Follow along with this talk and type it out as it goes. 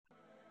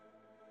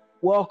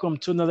Welcome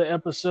to another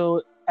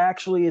episode.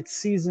 Actually, it's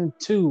season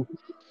 2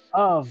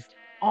 of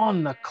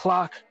On the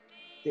Clock,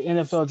 the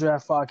NFL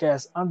Draft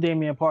Podcast. I'm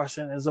Damian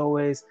Parson, as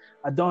always.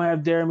 I don't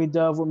have Jeremy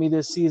Dove with me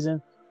this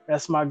season.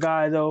 That's my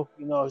guy, though.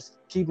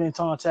 Keeping in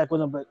contact with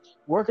him. But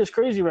work is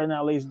crazy right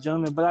now, ladies and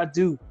gentlemen. But I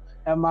do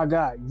have my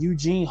guy,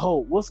 Eugene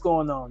Holt. What's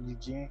going on,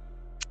 Eugene?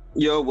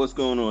 Yo, what's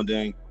going on,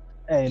 Dang?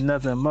 Hey,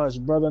 nothing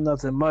much, brother.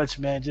 Nothing much,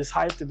 man. Just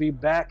hyped to be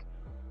back.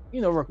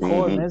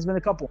 Recording. Man. It's been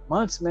a couple of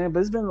months, man, but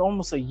it's been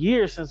almost a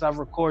year since I've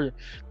recorded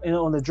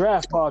on the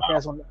draft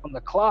podcast on the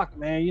clock,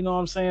 man. You know what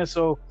I'm saying?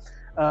 So,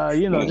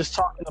 just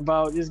talking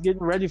about just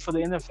getting ready for the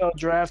NFL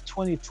draft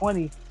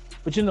 2020.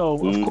 But, of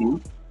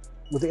course,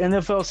 with the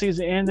NFL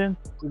season ending,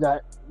 we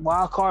got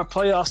wild card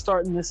playoffs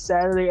starting this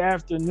Saturday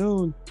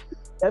afternoon.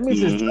 That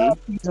means it's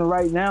draft season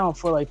right now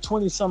for like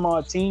 20 some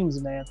odd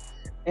teams, man.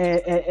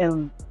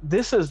 And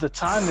this is the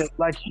time that,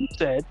 like you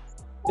said,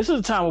 this is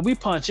the time where we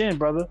punch in,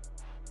 brother.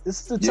 This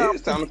is the time. Yeah,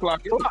 it's time to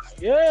clock in.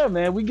 Yeah,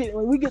 man. We get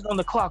on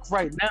the clock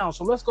right now.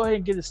 So let's go ahead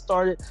and get it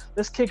started.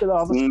 Let's kick it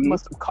off. Let's talk about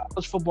some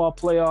college football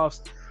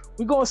playoffs.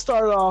 We're going to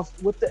start it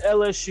off with the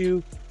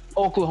LSU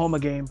Oklahoma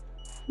game.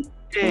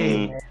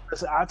 Hey, man.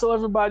 Listen, I told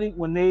everybody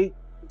when they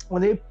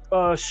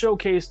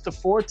showcased the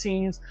 4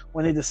 teams,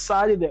 when they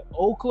decided that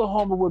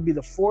Oklahoma would be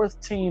the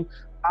 4th team,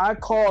 I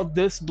called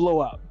this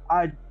blowout.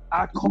 I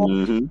called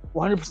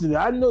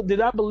 100%. Did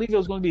I believe it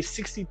was going to be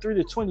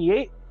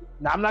 63-28?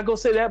 Now, I'm not going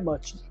to say that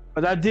much.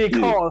 But I did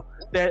call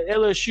that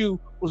LSU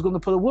was going to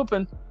put a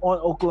whooping on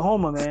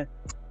Oklahoma, man.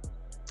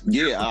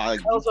 Yeah,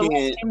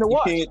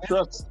 you can't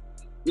trust.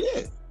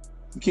 Yeah,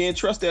 you can't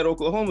trust that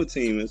Oklahoma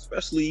team,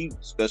 especially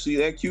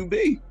that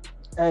QB.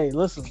 Hey,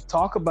 listen,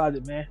 talk about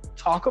it, man.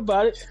 Talk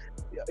about it.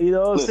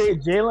 Say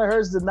Jalen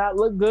Hurts did not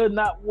look good,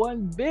 not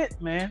one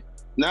bit, man.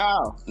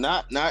 No,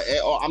 not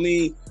at all. I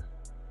mean,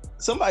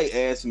 somebody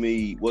asked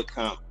me what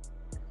comp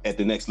at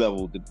the next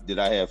level did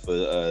I have for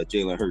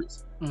Jalen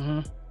Hurts.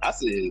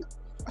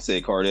 I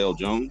said Cardale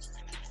Jones.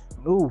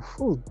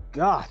 Oh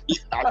God.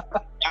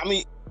 I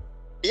mean,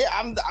 yeah,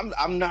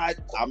 I'm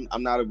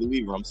not a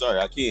believer. I'm sorry,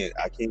 I can't.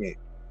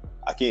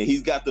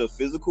 He's got the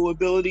physical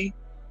ability,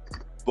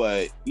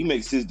 but he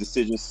makes his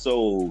decisions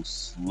so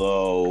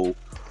slow.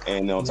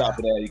 And on top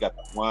of that, you got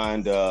the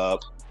wind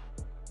up.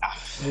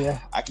 Yeah,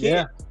 I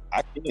can't.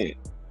 I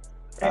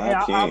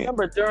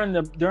remember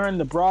during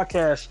the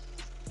broadcast,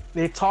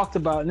 they talked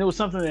about, and it was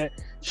something that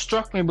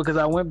struck me because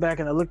I went back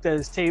and I looked at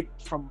his tape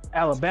from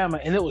Alabama,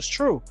 and it was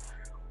true.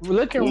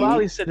 Lincoln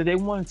Riley said that they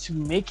wanted to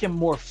make him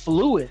more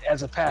fluid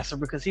as a passer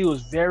because he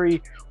was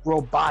very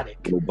robotic.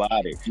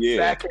 Yeah.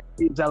 Back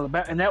at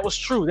Alabama, and that was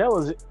true. That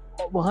was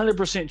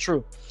 100%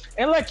 true.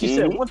 And like you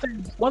said,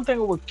 one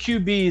thing with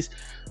QBs,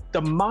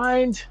 the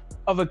mind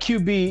of a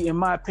QB, in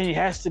my opinion,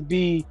 has to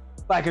be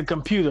like a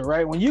computer,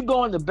 right? When you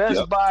go into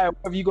Best Buy or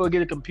wherever you go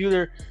get a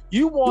computer,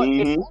 you want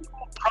a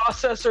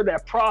processor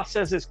that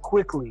processes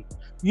quickly.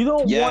 You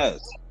don't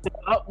want to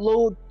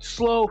upload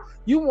slow.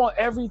 You want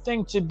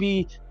everything to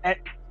be at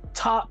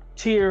top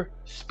tier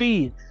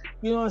speed.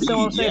 You know what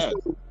I'm saying?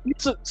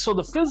 So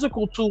the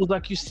physical tools,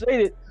 like you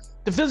stated,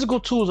 the physical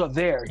tools are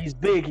there. He's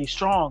big. He's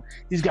strong.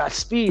 He's got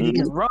speed. He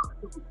can run.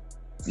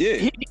 Yeah,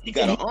 he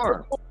got an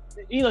arm.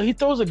 He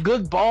throws a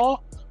good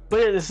ball,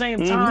 but at the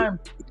same time,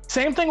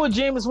 same thing with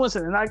Jameis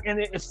Winston, and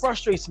it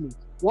frustrates me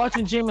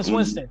watching Jameis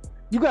Winston.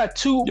 You got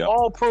 2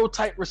 all-pro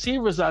type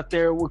receivers out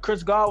there with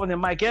Chris Godwin and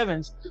Mike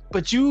Evans,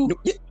 but you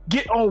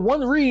get on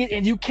one read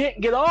and you can't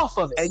get off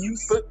of it. And you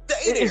stay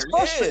there. It's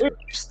frustrating.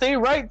 You stay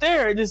right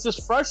there. It is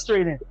just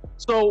frustrating.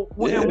 So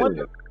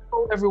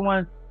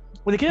everyone,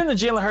 when it came to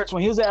Jalen Hurts,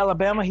 when he was at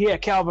Alabama, he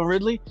had Calvin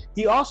Ridley.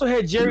 He also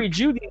had Jerry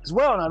Jeudy as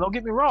well. Now, don't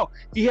get me wrong.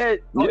 He had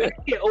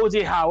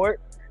O.J.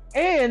 Howard,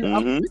 and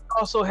he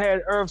also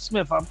had Irv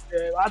Smith.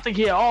 I think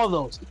he had all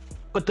those.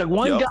 But the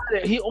one guy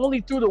that he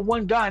only threw to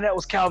one guy, and that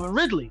was Calvin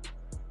Ridley.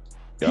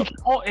 And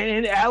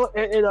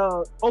in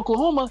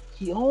Oklahoma,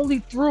 he only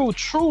threw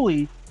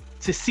truly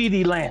to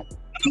CeeDee Lamb.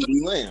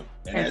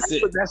 And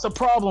that's a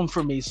problem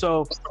for me.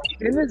 So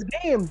in this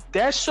game,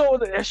 that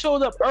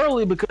showed up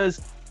early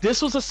because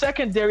this was a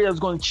secondary that was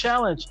going to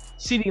challenge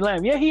CeeDee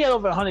Lamb. Yeah, he had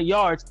over 100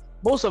 yards.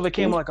 Most of it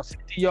came like a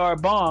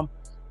 50-yard bomb.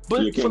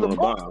 But for the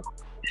bomb,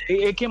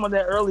 it came on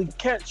that early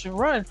catch and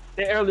run,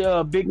 that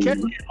early big catch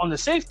on the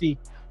safety.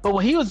 But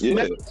when he was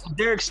met with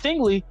Derek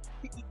Stingley,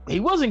 he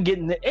wasn't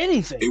getting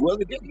anything. He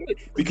wasn't getting it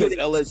because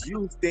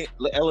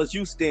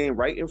LSU stand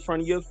right in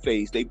front of your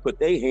face. They put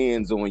their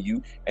hands on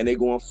you and they're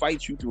going to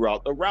fight you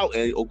throughout the route.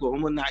 And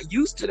Oklahoma not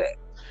used to that.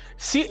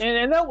 See,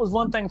 and that was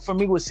one thing for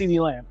me with CeeDee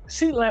Lamb.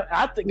 CeeDee Lamb,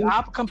 I think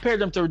I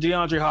compared him to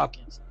DeAndre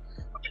Hopkins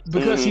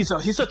because he's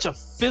such a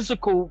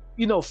physical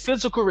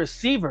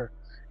receiver,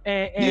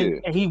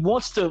 and he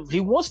wants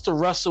to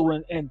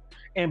wrestle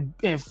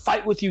and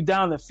fight with you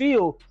down the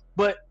field.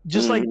 But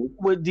just like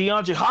what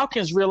DeAndre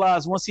Hopkins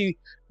realized once he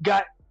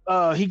got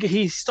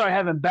he started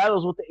having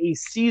battles with a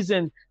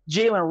seasoned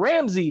Jalen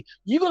Ramsey,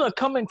 you're gonna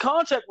come in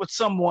contact with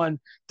someone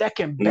that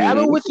can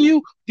battle with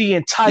you the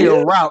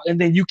entire route, and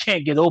then you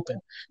can't get open.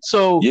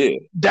 So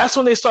that's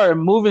when they started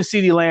moving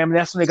CeeDee Lamb, and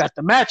that's when they got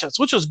the matchups,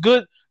 which was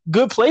good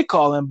play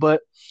calling.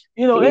 But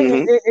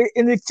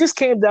it just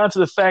came down to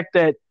the fact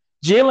that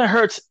Jalen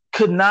Hurts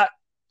could not.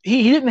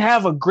 He didn't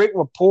have a great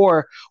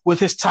rapport with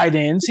his tight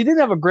ends. He didn't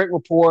have a great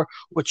rapport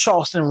with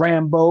Charleston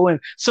Rambo and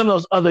some of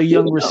those other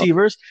young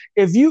receivers.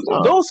 If you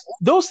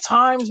those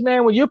times,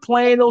 man, when you're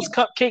playing those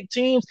cupcake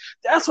teams,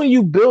 that's when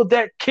you build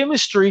that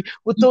chemistry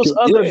with those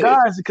other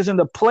guys. Because in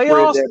the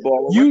playoffs,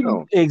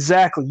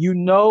 you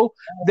know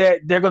that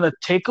they're gonna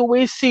take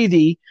away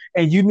CD,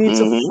 and you need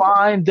to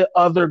find the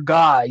other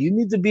guy. You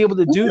need to be able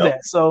to do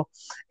that. So,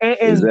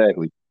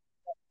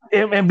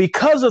 and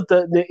because of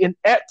the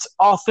inept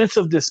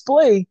offensive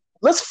display,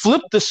 let's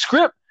flip the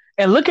script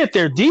and look at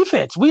their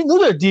defense. We knew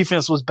their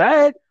defense was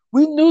bad.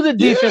 We knew the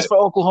defense for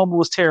Oklahoma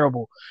was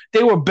terrible.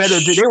 They were better.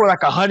 They were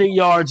like 100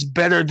 yards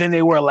better than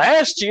they were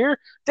last year.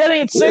 That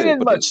ain't saying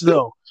much,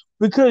 though,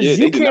 because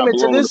you came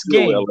into this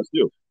game.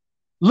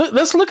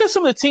 Let's look at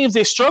some of the teams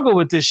they struggled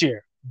with this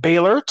year.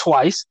 Baylor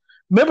twice.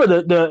 Remember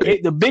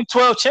the Big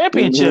 12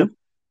 championship,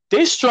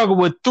 they struggled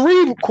with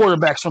 3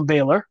 quarterbacks from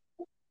Baylor.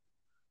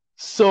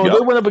 So they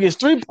went up against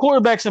 3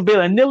 quarterbacks in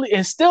Baylor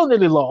and still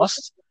nearly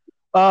lost.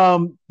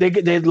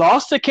 They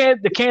lost to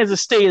Kansas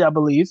State, I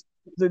believe.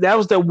 That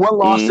was their one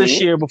loss this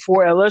year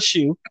before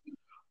LSU.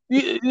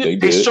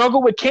 They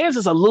struggled with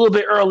Kansas a little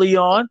bit early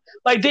on.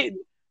 Like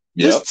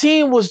this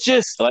team was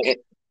just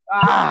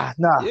nah.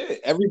 Yeah,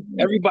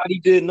 everybody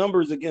did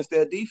numbers against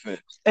that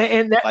defense,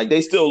 and that, like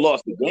they still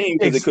lost the game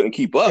because they couldn't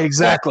keep up.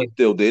 Exactly, they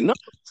still did numbers.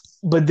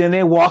 But then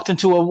they walked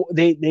into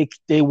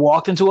a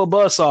walked into a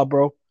buzzsaw,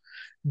 bro.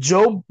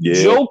 Joe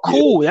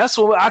Cool. That's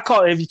what I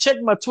call it. If you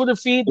check my Twitter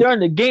feed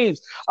during the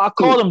games, I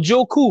call him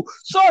Joe Cool.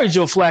 Sorry,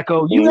 Joe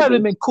Flacco. You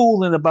haven't been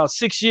cool in about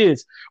 6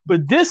 years.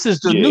 But this is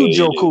the new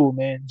Joe Cool,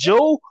 man.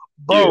 Joe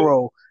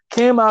Burrow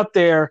came out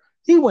there.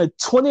 He went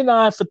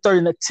 29 for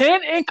 30,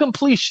 10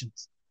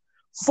 incompletions,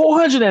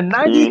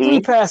 493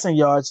 passing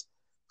yards,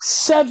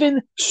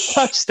 7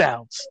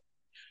 touchdowns.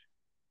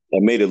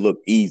 That made it look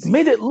easy.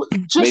 Made it look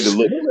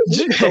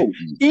so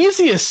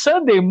easy as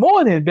Sunday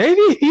morning,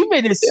 baby. He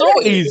made it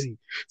so easy.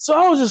 So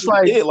I was just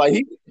like,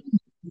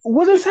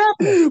 what is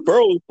happening?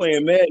 Bro was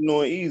playing Madden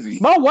on easy.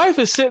 My wife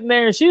is sitting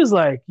there and she's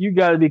like, you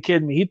got to be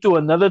kidding me. He threw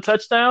another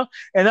touchdown.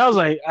 And I was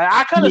like,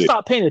 I kind of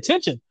stopped paying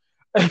attention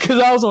because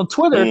I was on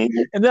Twitter.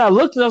 And then I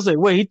looked and I was like,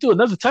 wait, he threw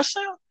another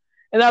touchdown?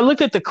 And I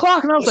looked at the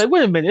clock and I was like,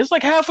 wait a minute. It's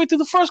like halfway through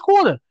the first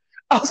quarter.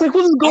 I was like,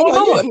 what is going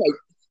on?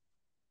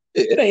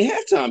 It ain't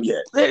halftime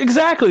yet.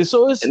 Exactly.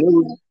 So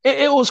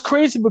it was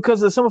crazy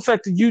because of some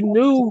effect that you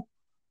knew.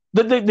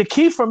 The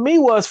key for me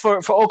was for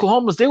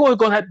Oklahoma, they were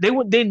going to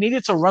have they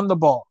needed to run the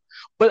ball.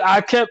 But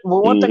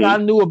one thing I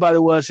knew about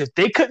it was if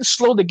they couldn't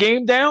slow the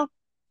game down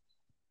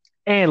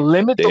and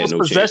limit those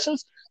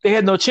possessions, they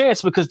had no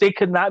chance because they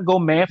could not go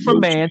man for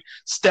man,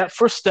 step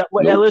for step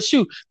with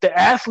LSU. The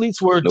athletes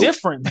were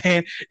different,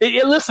 man.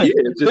 Listen,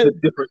 it's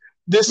just different.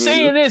 The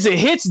saying is it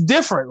hits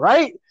different,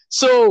 right?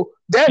 So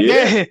that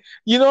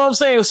you know what I'm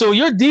saying? So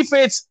your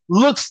defense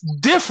looks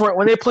different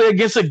when they play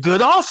against a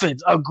good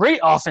offense, a great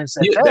offense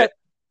at that.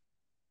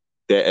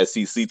 That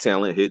SEC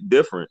talent hit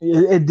different.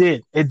 It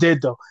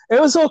did though. It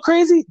was so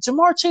crazy.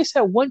 Jamar Chase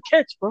had 1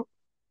 catch, bro.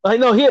 Like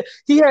no, he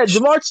had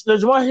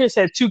Jamar Chase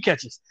had 2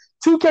 catches.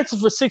 2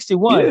 catches for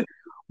 61. Yeah.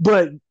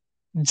 But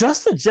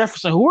Justin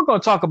Jefferson, who we're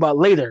going to talk about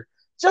later,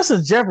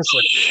 Justin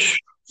Jefferson,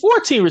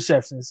 14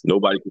 receptions.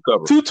 Nobody could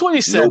cover.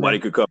 227. Nobody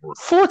could cover.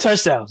 4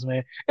 touchdowns,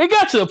 man. It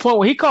got to the point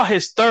where he caught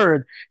his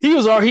third.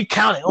 He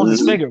counted on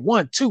his finger.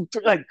 1, 2,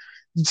 3. Like,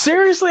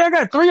 seriously, I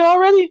got 3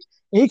 already?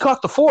 And he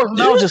caught the 4th.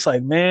 And I was just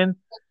like, man.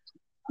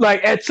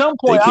 Like, at some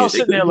point, I was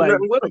sitting there like,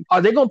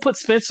 are they going to put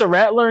Spencer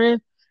Rattler in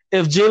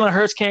if Jalen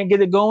Hurts can't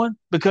get it going?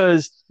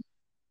 Because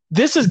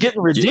this is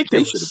getting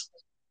ridiculous.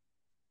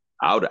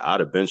 I would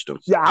have benched him.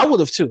 Yeah, I would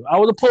have too. I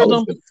would have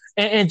pulled him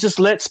and just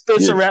let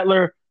Spencer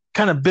Rattler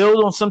kind of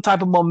build on some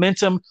type of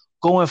momentum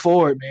going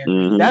forward,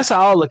 man. That's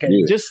how I look at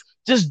it.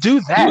 Just do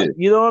that.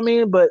 You know what I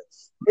mean? But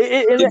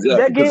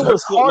that game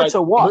was hard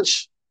to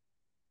watch.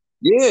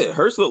 Yeah,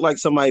 Hurts looked like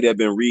somebody that had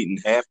been reading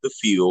half the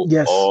field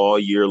all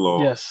year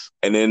long. Yes.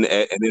 And then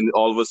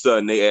all of a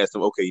sudden they asked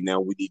him, okay, now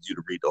we need you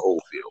to read the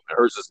whole field. And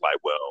Hurts is like,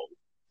 well,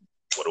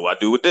 what do I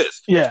do with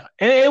this? Yeah.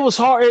 And it was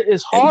hard.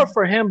 It's hard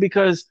for him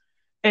because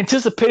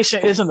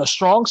anticipation isn't a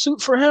strong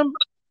suit for him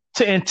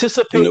to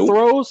anticipate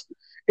throws.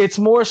 It's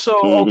more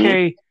so,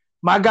 okay,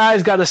 my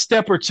guy's got a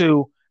step or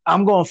two.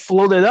 I'm going to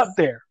float it up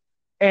there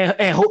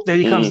and hope that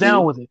he comes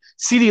down with it.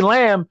 CeeDee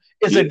Lamb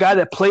is a guy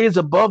that plays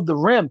above the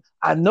rim.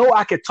 I know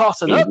I could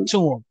toss it up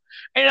to him.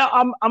 And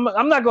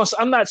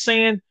I'm not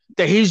saying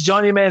that he's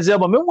Johnny Manziel,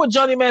 but remember when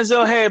Johnny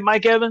Manziel had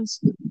Mike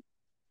Evans?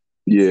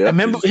 Yeah. I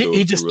remember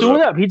he just threw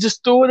it up. He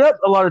just threw it up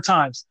a lot of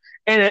times.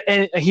 And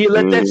he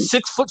let that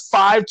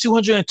 6'5",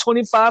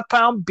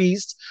 225-pound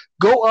beast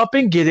go up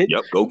and get it.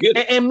 Yep, go get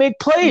it. And make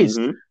plays.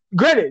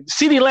 granted,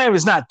 CeeDee Lamb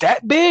is not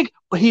that big,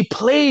 but he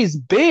plays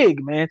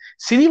big, man.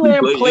 CeeDee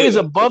Lamb plays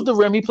above the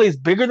rim. He plays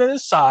bigger than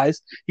his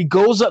size. He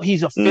goes up.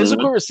 He's a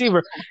physical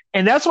receiver.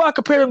 And that's why I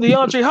compared him to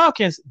DeAndre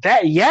Hopkins.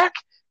 That yak,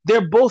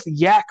 they're both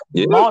yak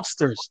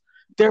monsters.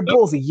 They're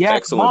both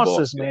yak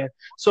monsters, man.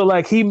 So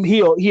like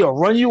he'll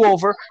run you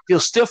over. He'll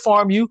stiff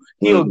arm you.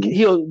 He'll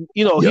absorb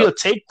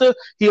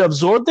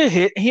the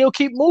hit. And he'll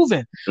keep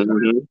moving.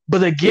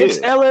 But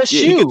against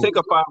LSU,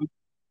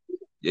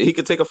 he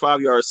could take a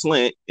 5-yard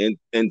slant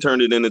and turn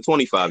it into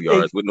 25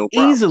 yards with no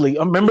problem. Easily.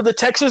 Remember the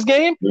Texas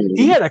game?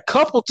 He had a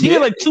couple. He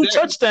had like 2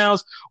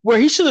 touchdowns where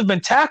he should have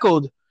been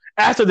tackled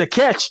after the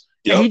catch.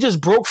 And he just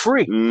broke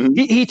free.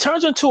 He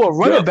turns into a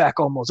running back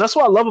almost. That's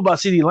what I love about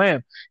CeeDee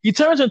Lamb. He's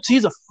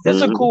a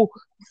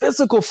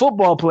physical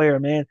football player,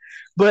 man.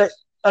 But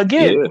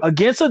again,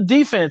 against a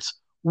defense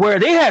where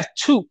they have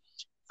 2,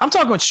 I'm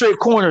talking straight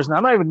corners now.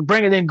 I'm not even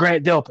bringing in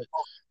Grant Delpit.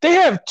 They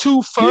have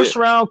 2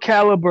 first-round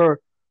caliber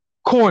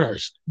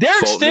corners.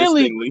 Derek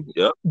Stingley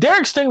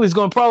is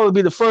going to probably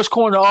be the first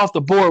corner off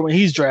the board when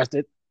he's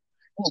drafted.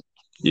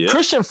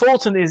 Christian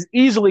Fulton is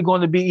easily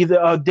going to be either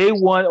a day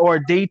 1 or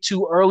a day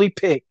 2 early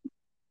pick.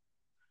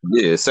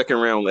 Yeah, second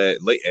round at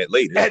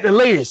the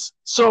latest.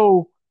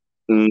 So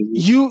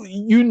you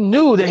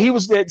knew that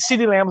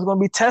CeeDee Lamb was going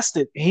to be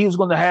tested. He was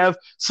going to have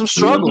some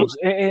struggles,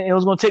 and it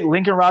was going to take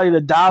Lincoln Riley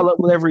to dial up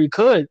whatever he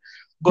could.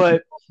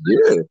 But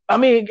I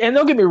mean, and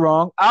don't get me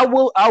wrong, I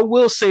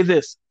will say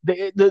this: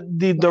 the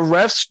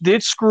refs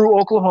did screw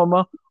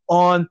Oklahoma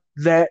on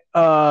that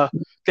blown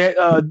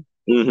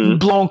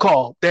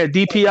call, that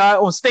DPI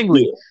on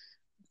Stingley.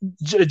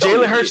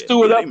 Jalen Hurts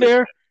threw it up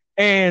there,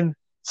 and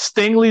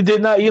Stingley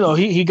did not.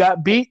 He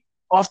got beat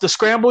off the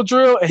scramble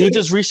drill, and he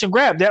just reached and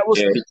grabbed. That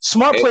was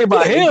smart play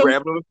by him. He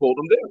grabbed him and pulled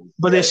him down.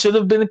 But it should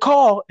have been a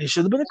call. It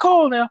should have been a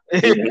call. Now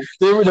the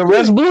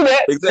refs blew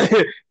that.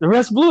 Exactly. The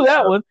refs blew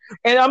that one,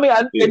 and I mean,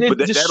 it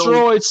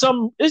destroyed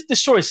some. It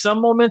destroyed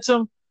some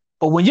momentum.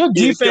 But when your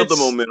defense killed the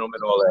momentum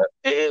and all that,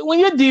 when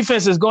your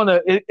defense is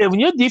when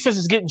your defense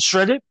is getting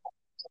shredded,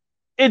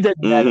 it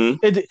doesn't matter.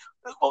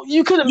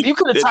 You could have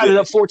tied it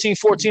up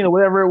 14-14 or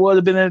whatever it would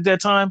have been at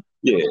that time.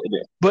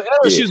 But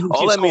LSU's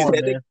all that means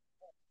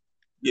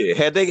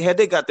had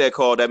they got that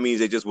call, that means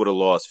they just would have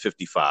lost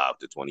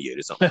 55-28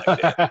 or something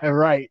like that.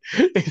 Right,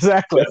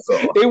 exactly.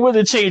 It wouldn't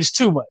have changed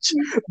too much.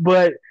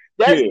 But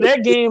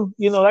that game,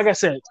 like I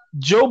said,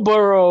 Joe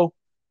Burrow,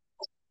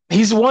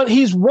 he's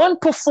one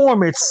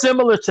performance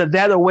similar to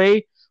that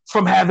away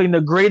from having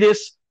the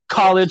greatest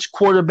college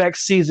quarterback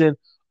season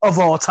of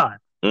all time.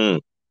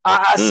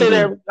 I say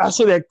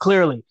that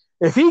clearly.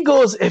 If he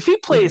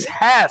plays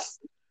half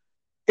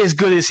as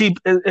good as he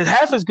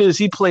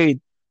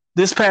played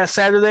this past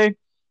Saturday,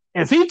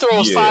 if he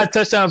throws 5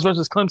 touchdowns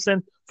versus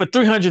Clemson for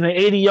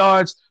 380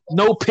 yards,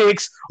 no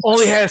picks,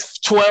 only has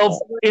 12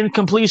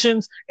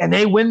 incompletions, and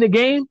they win the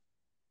game,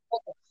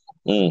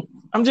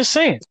 I'm just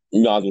saying.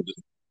 Might as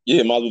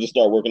well just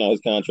start working on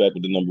his contract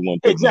with the number 1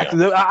 pick.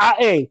 Exactly.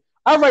 I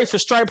write for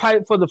stripe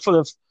hype for the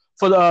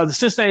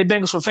Cincinnati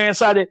Bengals for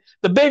FanSided.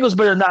 The Bengals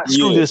better not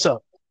screw this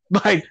up.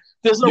 Like,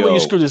 there's no way you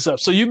screw this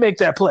up. So you make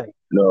that play.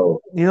 No.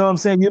 You know what I'm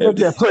saying? You make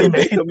that play,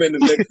 man. Come in the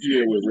next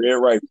year with red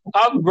rifle.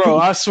 Bro,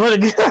 I swear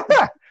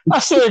to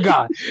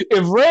God,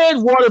 if Red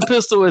Water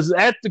Pistol is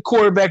at the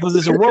quarterback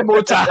position one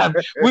more time,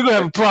 we're gonna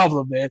have a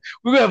problem, man.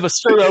 We're gonna have a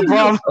straight up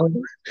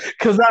problem.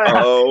 Because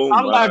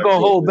I'm not gonna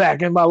hold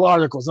back in my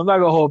articles. I'm not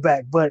gonna hold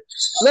back. But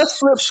let's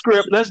flip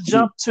script. Let's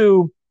jump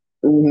to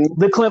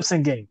the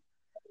Clemson game.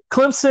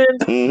 Clemson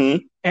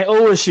and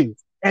OSU.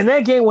 And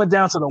that game went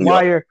down to the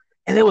wire.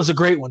 And it was a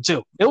great one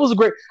too. It was a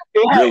great.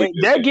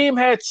 That game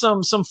had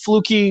some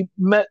fluky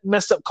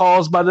messed up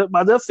calls by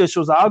the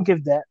officials. I'll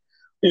give that.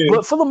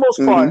 But for the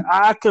most part,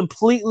 I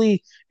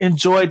completely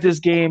enjoyed this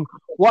game.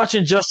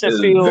 Watching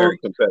Justin Fields. Very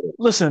competitive.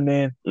 Listen,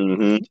 man.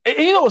 And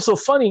you know what's so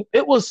funny?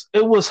 It was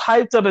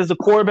hyped up as the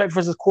quarterback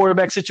versus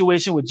quarterback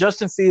situation with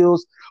Justin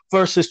Fields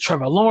versus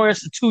Trevor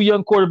Lawrence, the 2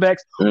 young quarterbacks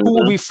who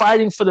will be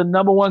fighting for the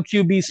number 1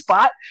 QB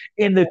spot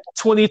in the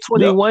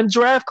 2021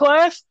 draft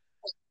class.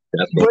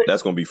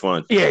 That's going to be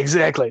fun. Yeah,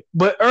 exactly.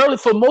 But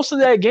for most of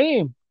that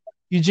game,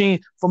 Eugene,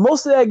 bro,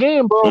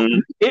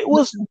 it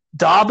was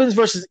Dobbins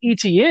versus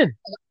ETN.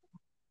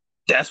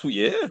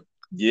 ETN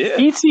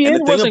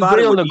wasn't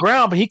great on the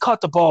ground, but he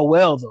caught the ball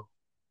well, though.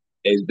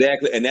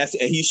 Exactly, and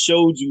he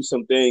showed you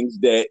some things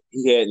that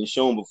he hadn't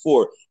shown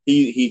before.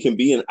 He can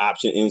be an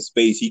option in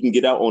space. He can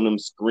get out on them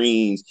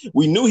screens.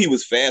 We knew he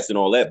was fast and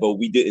all that, but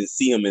we didn't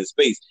see him in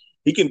space.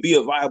 He can be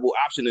a viable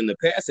option in the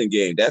passing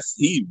game.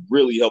 He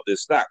really helped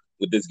his stock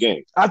with this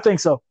game. I think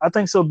so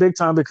big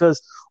time,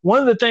 because one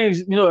of the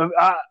things,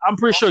 I'm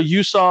pretty sure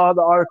you saw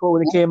the article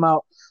when it came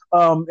out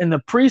in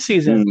the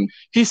preseason.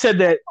 He said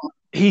that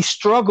he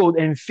struggled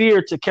and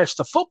feared to catch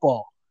the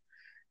football.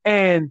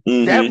 And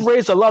that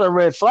raised a lot of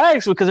red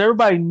flags, because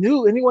everybody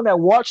knew, anyone that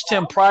watched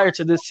him prior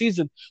to this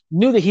season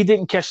knew that he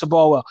didn't catch the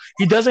ball well.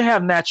 He doesn't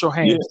have natural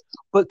hands.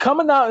 But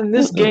coming out in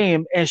this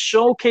game and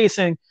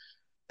showcasing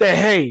that,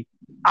 hey,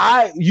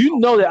 I'm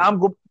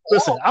telling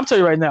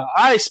you right now,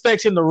 I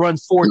expect him to run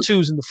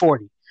 4.2s in the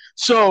 40.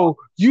 So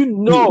you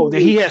know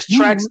that he has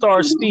track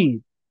star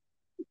speed.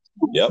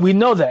 Yep. We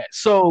know that.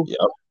 So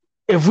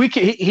if we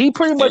can, he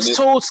pretty much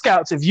told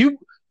scouts, if you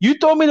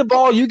throw me the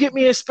ball, you get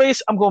me in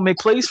space, I'm gonna make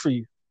plays for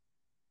you.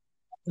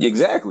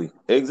 Exactly.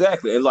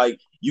 And like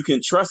you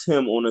can trust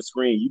him on the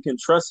screen, you can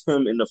trust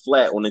him in the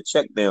flat on the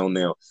check down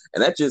now,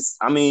 and that just,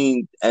 I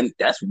mean, and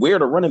that's where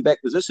the running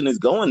back position is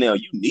going now.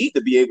 You need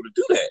to be able to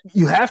do that.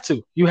 You have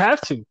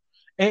to,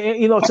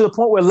 and you know, to the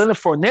point where Leonard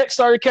Fournette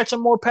started catching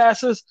more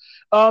passes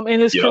in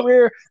his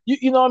career.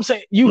 You know what I'm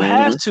saying? You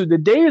have to. The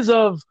days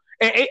of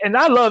and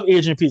I love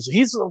Adrian Peterson.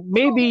 He's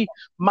maybe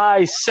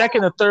my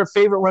second or third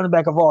favorite running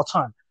back of all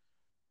time.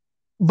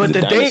 But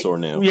the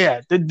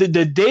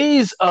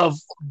days of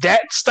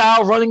that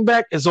style running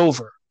back is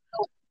over,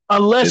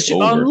 unless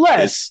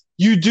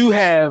you do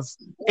have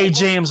a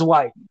James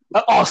White,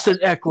 an Austin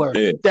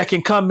Eckler that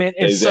can come in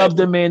and sub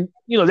them in,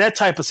 you know, that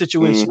type of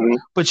situation.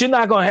 But you're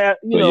not gonna have,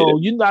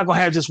 you're not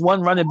gonna have just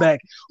one running back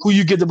who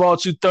you get the ball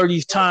to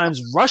 30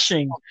 times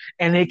rushing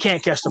and they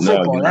can't catch the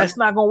football. That's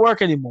not gonna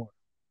work anymore.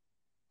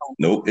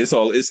 Nope,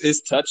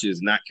 it's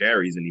touches, not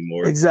carries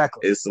anymore.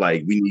 Exactly. It's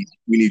like we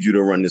need you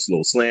to run this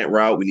little slant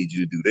route. We need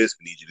you to do this.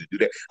 We need you to do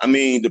that. I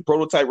mean, the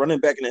prototype running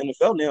back in the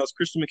NFL now is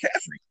Christian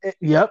McCaffrey.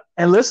 Yep.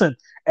 And listen,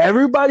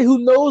 everybody who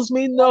knows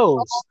me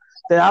knows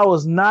that I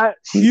was not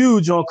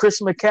huge on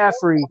Christian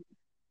McCaffrey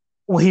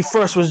when he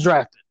first was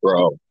drafted.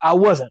 Bro, I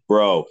wasn't.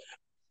 Bro.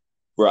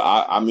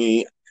 I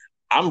mean,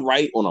 I'm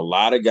right on a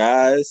lot of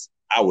guys.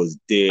 I was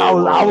dead.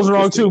 I was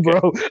wrong too,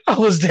 bro. I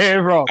was dead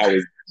wrong. I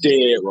was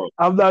dead wrong.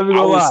 I'm not even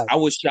gonna lie. I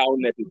was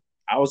shouting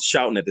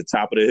at the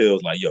top of the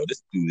hills like, "Yo,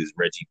 this dude is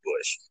Reggie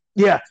Bush."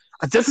 Yeah,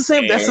 that's the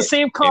same. That's the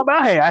same comp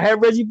I had. I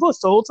had Reggie Bush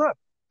the whole time.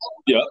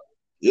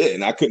 Yeah,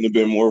 and I couldn't have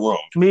been more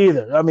wrong. Me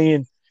either. I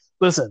mean,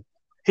 listen,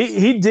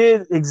 he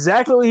did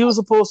exactly what he was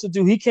supposed to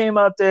do. He came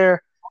out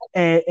there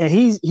and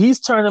he's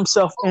turned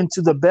himself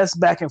into the best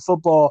back in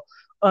football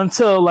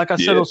until, like I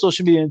said on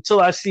social media, until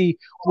I see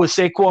what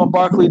Saquon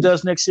Barkley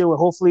does next year with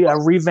hopefully a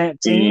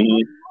revamped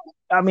team.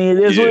 I mean,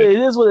 it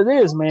is what it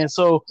is, man.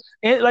 So,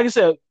 and like I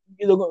said,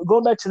 you know,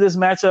 going back to this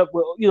matchup,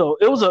 you know,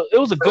 it was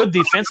a good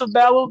defensive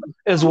battle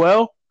as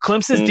well.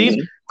 Clemson's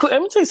deep. Let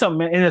me tell you something,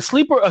 man. In a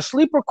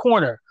sleeper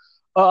corner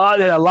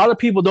that a lot of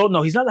people don't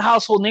know. He's not a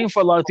household name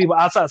for a lot of people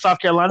outside of South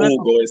Carolina. Oh,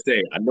 go ahead,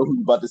 say. I know who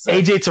you're about to say.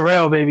 AJ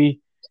Terrell, baby.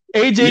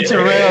 AJ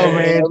Terrell,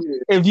 man.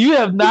 If you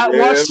have not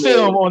watched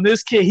film on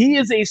this kid, he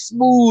is a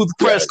smooth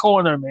press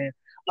corner, man.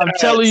 I'm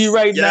telling you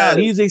right now,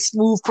 he's a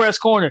smooth press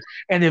corner.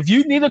 And if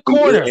you need a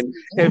corner,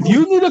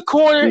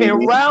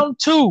 in round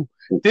 2,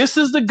 this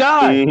is the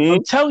guy.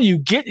 I'm telling you,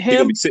 get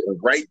him. He's sitting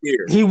right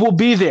there. He will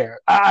be there.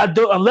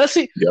 Unless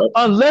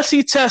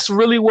he tests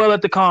really well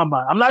at the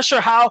combine. I'm not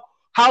sure how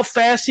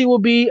fast he will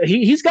be.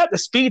 He's got the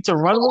speed to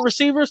run with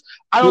receivers.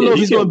 I don't know if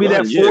he's going to be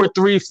that 4.3,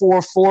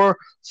 4.4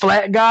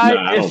 flat guy.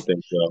 I don't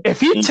think so. If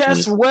he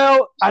tests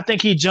well, I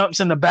think he jumps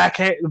in the back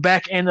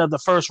end of the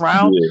first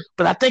round.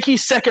 But I think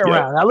he's second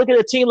round. I look at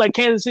a team like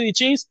Kansas City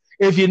Chiefs.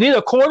 If you need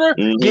a corner,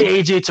 get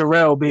AJ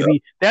Terrell,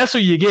 baby. That's who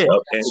you get.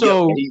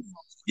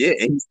 And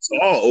he's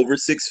tall, over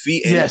 6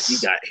 feet, and he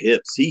got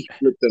hips. He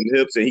flipped them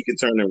hips, and he can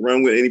turn and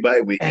run with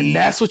anybody with and ease.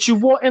 That's what you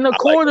want in a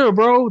corner,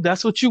 bro.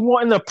 That's what you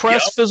want in the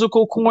press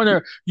physical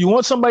corner. You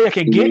want somebody that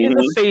can get in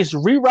the face,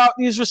 reroute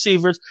these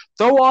receivers,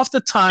 throw off the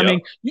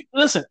timing.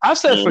 Listen, I've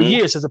said for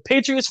years, as a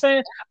Patriots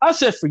fan, I've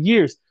said for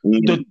years,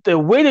 the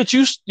way that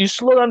you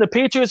slow down the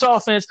Patriots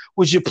offense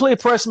was you play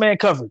press man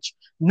coverage.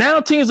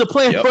 Now teams are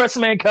playing press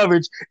man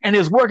coverage, and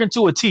it's working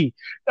to a T.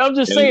 I'm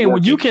just saying,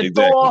 when you can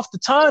throw off the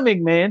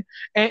timing, man,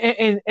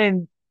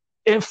 and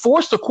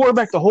force the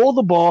quarterback to hold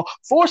the ball,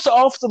 force the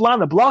offensive line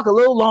to block a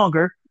little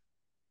longer,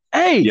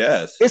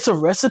 it's a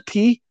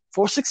recipe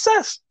for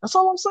success. That's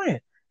all I'm saying.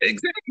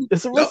 Exactly.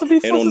 It's a recipe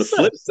for success. And on the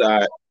flip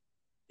side,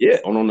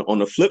 on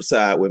the flip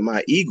side with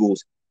my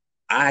Eagles,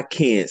 I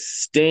can't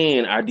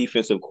stand our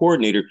defensive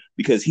coordinator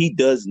because he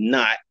does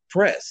not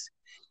press.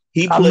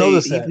 He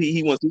wants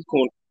his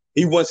corner.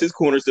 He wants his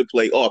corners to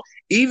play off.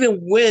 Even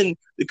when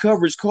the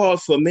coverage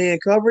calls for man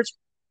coverage,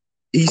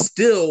 he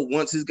still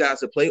wants his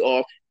guys to play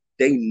off.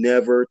 They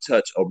never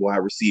touch a wide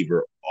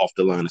receiver off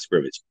the line of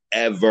scrimmage,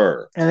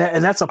 ever.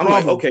 And that's a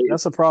problem. Like, okay,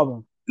 that's a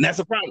problem. And that's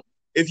a problem.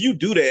 If you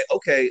do that,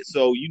 okay,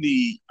 so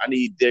I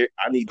need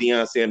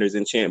Deion Sanders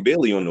and Champ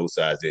Bailey on those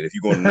sides then. If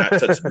you're going to not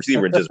touch the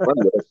receiver and just run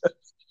with it.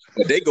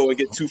 But they go and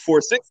get 2,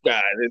 4, 6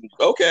 guys, and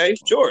okay,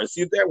 sure,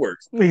 see if that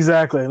works.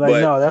 Exactly.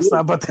 No, that's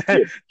not about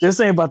that. This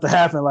ain't about to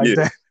happen like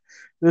that.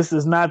 This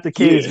is not the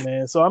case,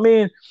 man. So I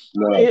mean,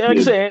 like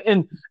I said,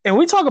 and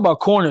we talk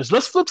about corners.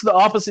 Let's flip to the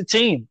opposite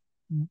team.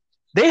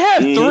 They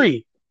have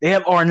 3. They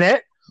have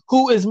Arnett,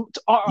 who is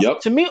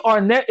to me,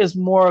 Arnett is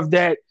more of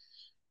that.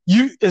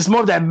 It's more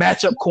of that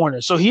matchup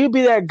corner. So he'll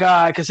be that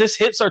guy because his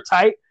hips are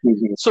tight,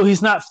 so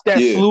he's not that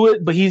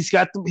fluid, but he's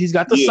got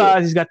the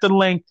size, he's got the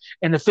length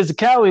and the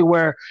physicality.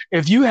 Where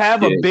if you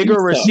have a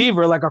bigger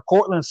receiver like a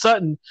Cortland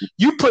Sutton,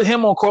 you put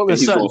him on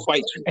Cortland Sutton,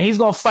 and he's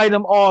gonna fight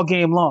him all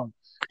game long.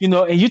 You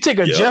know, and you take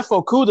a Jeff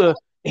Okudah,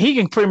 he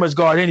can pretty much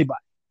guard anybody.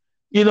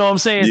 You know what I'm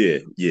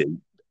saying? Yeah.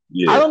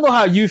 Yeah. I don't know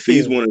how you feel.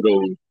 He's one of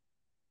those.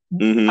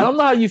 Mm-hmm. I don't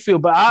know how you feel,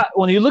 but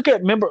when you look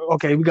at, we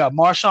got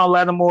Marshawn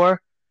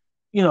Lattimore,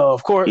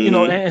 of course,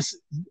 Mm-hmm. and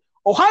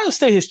Ohio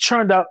State has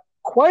churned out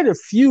quite a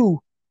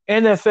few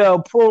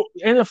NFL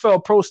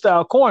pro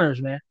style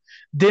corners, man.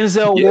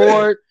 Denzel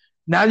Ward.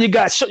 Now you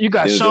got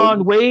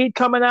Sean Wade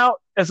coming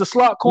out as a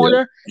slot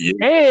corner,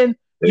 and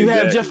you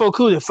have Jeff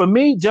Okudah. For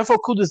me, Jeff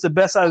Okudah is the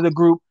best out of the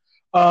group.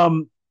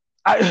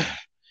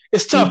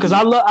 It's tough because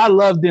I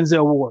love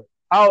Denzel Ward.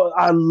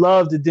 I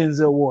love the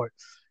Denzel Ward.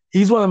 He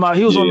was one of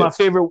my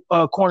favorite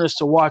corners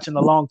to watch in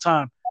a long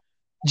time.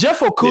 Jeff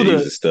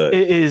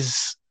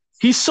Okudah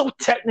he's so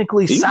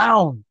technically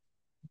sound.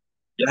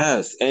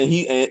 Yes, and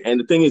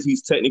the thing is,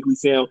 he's technically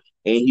sound,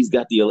 and he's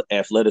got the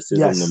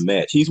athleticism to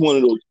match. He's one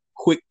of those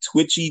quick,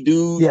 twitchy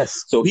dudes.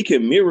 Yes. So he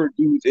can mirror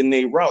dudes in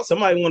their route.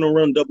 Somebody want to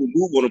run double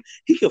move on him,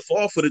 he can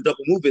fall for the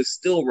double move and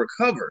still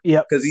recover.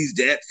 Yep. Because he's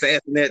that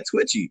fast and that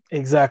twitchy.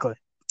 Exactly.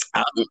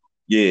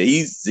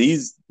 He's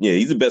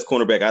the best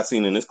cornerback I've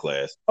seen in this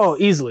class. Oh,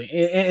 easily.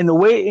 And the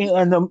way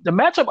and the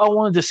matchup I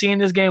wanted to see in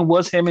this game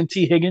was him and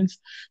T. Higgins.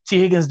 T.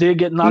 Higgins did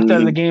get knocked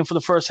out of the game for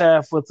the first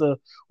half with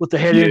the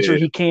head injury.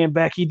 He came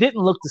back. He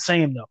didn't look the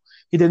same though.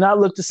 He did not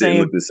look the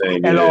same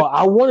at all.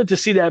 I wanted to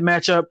see that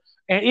matchup,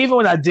 and even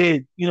when I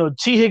did,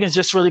 T. Higgins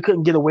just really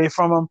couldn't get away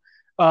from him.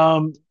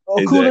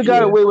 Okudah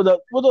got away with a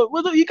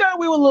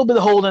little bit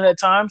of holding at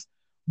times.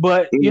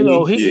 But he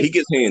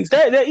gets hands.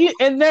 That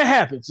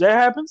happens. That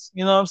happens.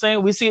 You know what I'm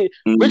saying? We see it.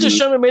 Richard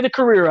Sherman made a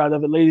career out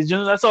of it, ladies and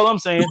gentlemen. That's all I'm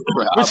saying.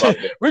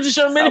 Richard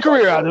Sherman made a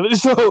career out of it.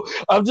 So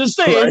I'm just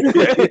saying,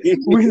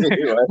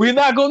 we're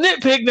not gonna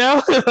nitpick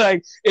now.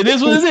 Like it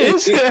is what it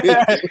is.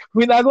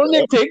 We're not gonna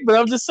nitpick, but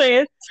I'm just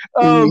saying.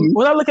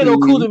 When I look at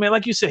Okudah, man,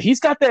 like you said,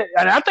 he's got that,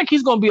 and I think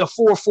he's gonna be a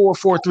 4-4,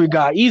 4-3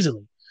 guy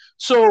easily.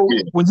 So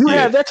when you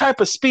have that type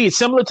of speed,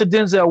 similar to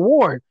Denzel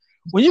Ward.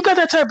 When you got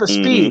that type of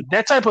speed,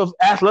 that type of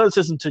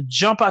athleticism to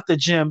jump out the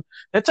gym,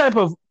 that type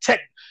of tech,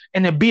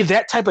 and to be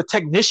that type of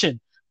technician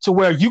to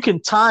where you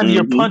can time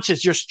your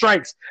punches, your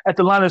strikes at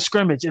the line of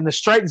scrimmage in the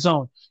strike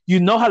zone. You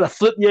know how to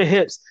flip your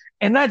hips.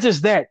 And not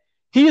just that,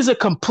 he is a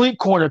complete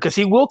corner because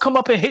he will come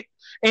up and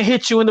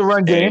hit you in the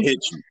run game.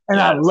 And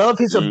I love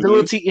his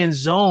ability in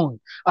zone.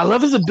 I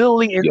love his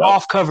ability in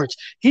off coverage.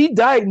 He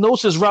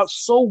diagnoses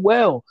routes so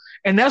well.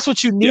 And that's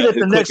what you need at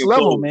the next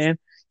level, man.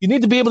 You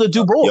need to be able to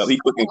do both. He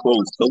quick and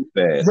close so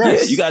fast.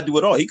 Yes. Yeah, you got to do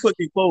it all. He quick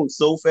and close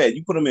so fast.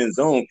 You put him in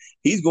zone,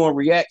 he's going to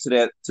react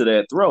to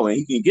that throw, and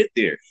he can get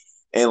there.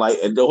 And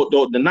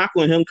the knock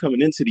on him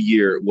coming into the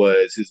year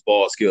was his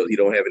ball skills. He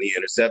don't have any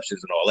interceptions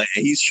and all that,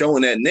 and he's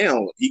showing that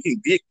now. He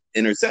can get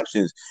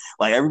interceptions.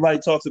 Like everybody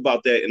talks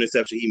about that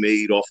interception he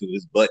made off of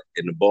his butt,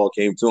 and the ball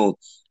came to him.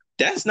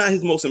 That's not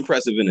his most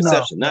impressive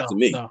interception, not to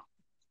me. No.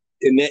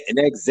 In that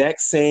exact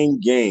same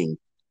game,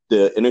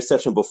 the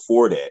interception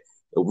before that.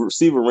 The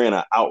receiver ran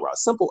an out route,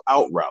 simple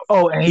out route.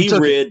 Oh, and he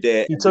read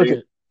that. He took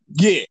it.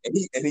 Yeah,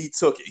 and he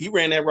took it. He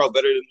ran that route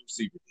better than the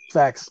receiver did.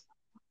 Facts.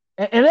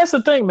 And that's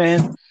the thing,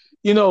 man.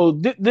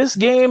 This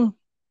game,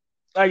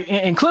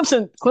 and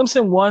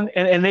Clemson won,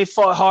 and they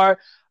fought hard.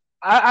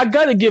 I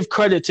got to give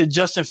credit to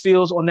Justin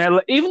Fields on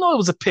that, even though it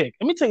was a pick.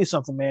 Let me tell you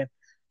something, man.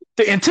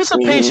 The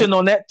anticipation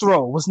on that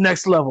throw was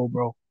next level,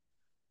 bro.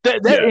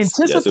 That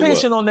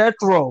anticipation on that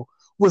throw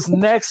was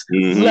next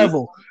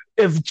level.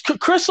 If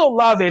Chris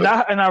Olave, and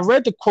I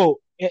read the quote,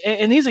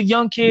 and he's a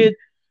young kid,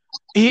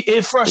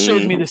 it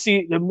frustrated me to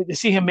see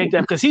him make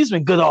that because he's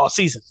been good all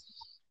season.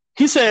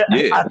 He said,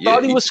 I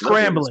thought he was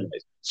scrambling,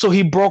 so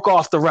he broke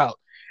off the route.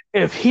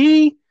 If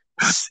he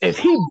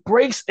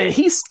breaks and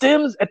he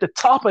stems at the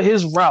top of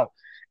his route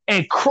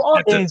and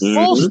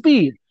full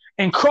speed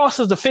and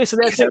crosses the face of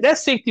that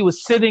safety was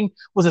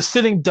a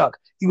sitting duck.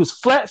 He was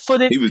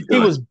flat-footed. He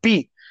was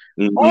beat.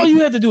 All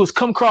you had to do was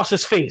come across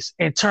his face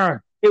and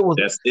turn.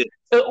 That's it.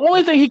 The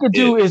only thing he could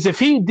do is if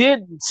he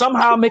did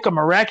somehow make a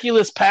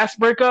miraculous pass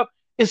breakup,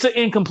 it's an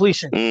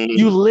incompletion.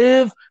 You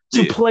live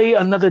to play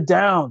another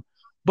down.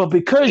 But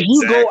because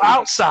you go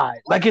outside,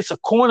 like it's a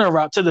corner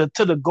route to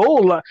the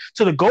goal line,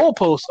 to the goal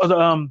post, or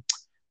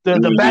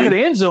the back of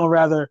the end zone,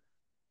 rather,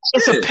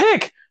 it's a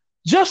pick.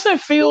 Justin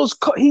Fields,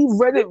 he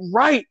read it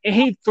right and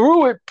he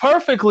threw it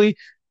perfectly.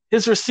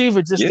 His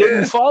receiver just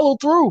didn't follow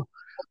through.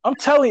 I'm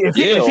telling you,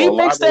 if he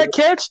makes that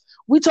catch,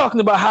 we're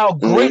talking about how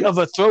great of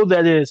a throw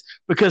that is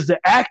because the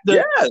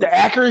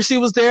accuracy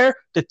was there,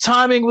 the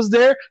timing was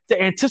there,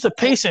 the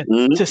anticipation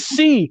to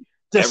see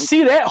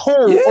that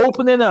hole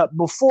opening up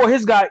before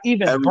his guy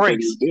even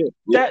breaks.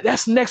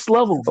 That's next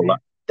level, man.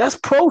 That's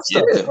pro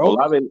stuff, bro.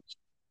 Olave,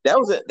 that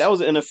was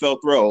an NFL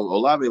throw.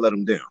 Olave let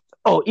him down.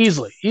 Oh,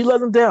 easily. He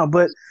let him down.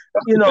 But,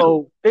 and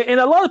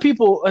a lot of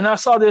people, and I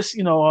saw this,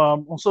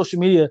 on social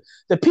media,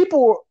 that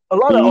a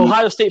lot of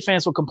Ohio State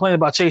fans were complaining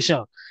about Chase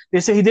Young. They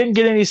said he didn't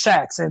get any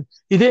sacks and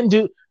he didn't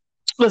do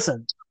 –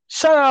 listen,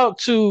 shout out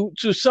to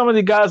some of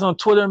the guys on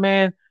Twitter,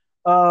 man.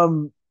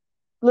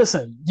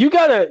 Listen, you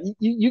gotta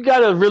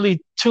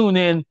really tune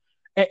in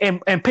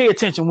and pay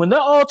attention. When the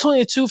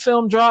All-22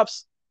 film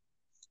drops,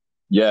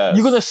 you're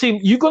gonna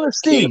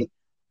see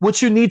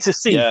what you need to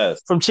see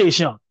from Chase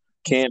Young.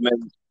 Cam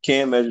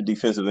can't measure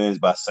defensive ends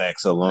by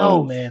sacks alone.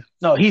 No, man.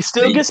 No, he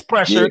still gets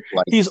pressure.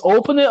 Like, he's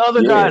opening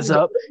other guys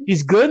up.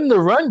 He's good in the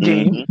run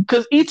game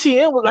because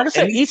ETN was, like I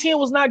said, ETN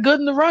was not good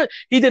in the run.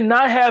 He did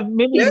not have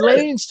many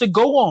lanes to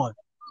go on.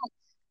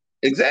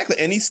 Exactly,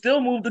 and he still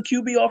moved the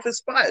QB off his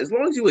spot. As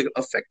long as you were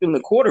affecting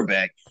the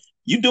quarterback,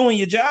 you doing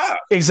your job.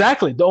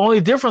 Exactly. The only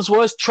difference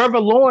was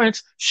Trevor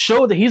Lawrence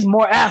showed that he's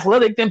more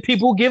athletic than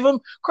people give him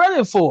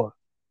credit for.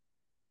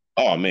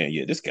 Oh man,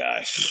 yeah, this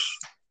guy.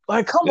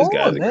 Like, come this on,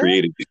 guy's man. a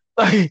creative.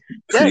 Like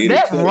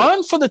that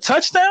run for the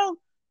touchdown.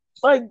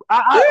 Like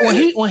when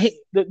he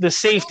the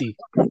safety,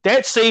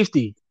 that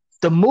safety,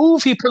 the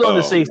move he put on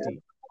the safety,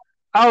 man.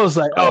 I was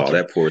like, okay,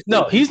 that poor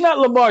no, he's not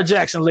Lamar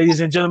Jackson, ladies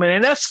and gentlemen,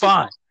 and that's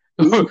fine.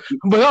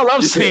 But all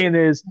I'm saying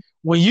is,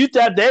 when you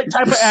got that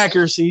type of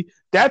accuracy,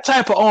 that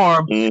type of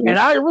arm, and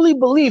I really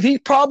believe he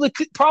probably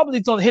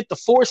going to hit the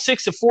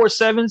 4.6 and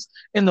 4.7s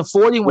in the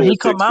 40 when he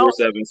come out.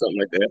 4.7, something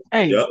like that.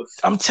 Hey, yep.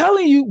 I'm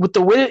telling you, with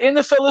the way the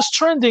NFL is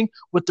trending,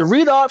 with the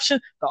read option,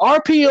 the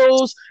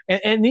RPOs,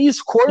 and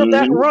these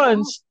quarterback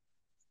runs,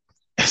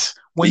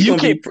 when he's you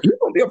can,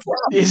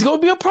 it's going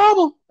to be a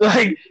problem.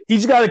 Like,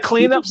 he's got to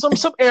clean up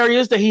some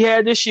areas that he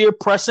had this year,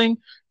 pressing,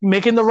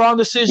 making the wrong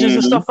decisions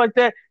and stuff like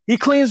that. He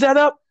cleans that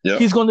up. Yep.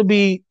 He's going to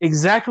be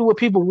exactly what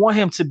people want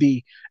him to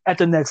be at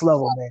the next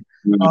level,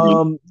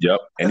 man. Yep,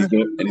 and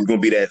he's going to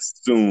be that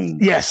soon.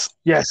 Yes.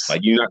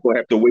 Like, you're not going to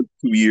have to wait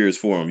 2 years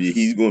for him.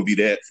 He's going to be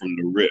that from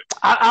the rip.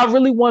 I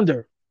really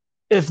wonder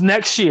if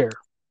next year,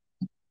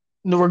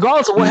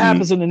 regardless of what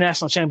happens in the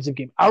national championship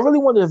game, I really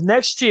wonder if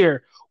next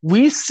year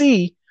we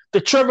see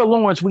the Trevor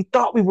Lawrence we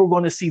thought we were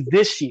going to see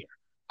this year.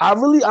 I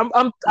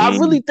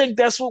really think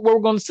that's what we're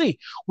going to see.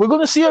 We're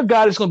going to see a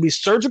guy that's going to be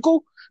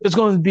surgical. It's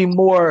going to be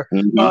more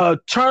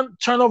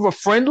turnover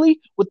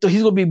friendly.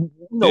 He's going to be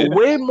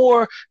way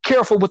more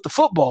careful with the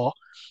football,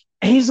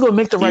 and he's going to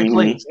make the right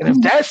plays. And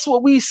if that's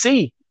what we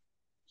see,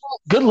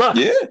 good luck.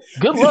 Yeah,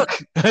 good luck.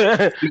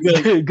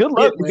 Good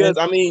luck. Because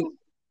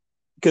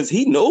because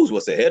he knows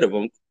what's ahead of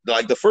him.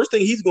 Like, the first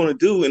thing he's going to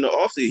do in the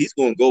offseason, he's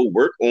going to go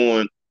work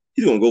on.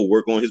 He's gonna go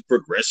work on his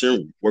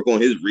progression, work on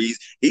his reads.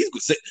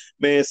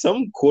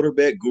 Some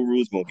quarterback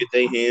gurus gonna get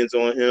their hands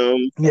on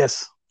him.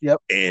 Yes.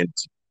 Yep. And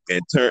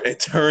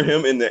turn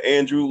him into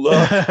Andrew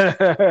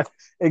Luck.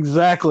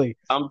 Exactly.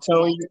 I'm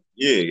telling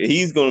you,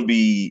 he's gonna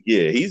be.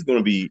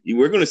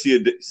 We're gonna see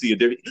a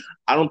different.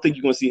 I don't think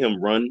you're gonna see him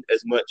run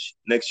as much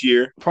next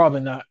year.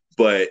 Probably not.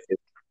 But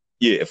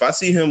if I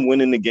see him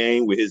winning the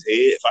game with his head,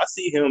 if I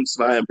see him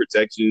sliding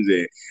protections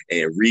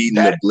and reading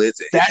the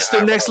blitz, that's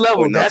the next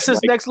level. That's his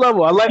next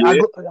level.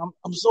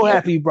 I'm so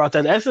happy you brought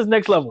that. That's his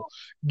next level.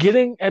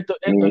 Getting at the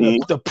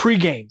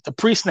pregame, the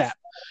pre-snap.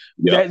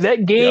 Yep.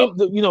 That game,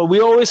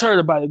 we always heard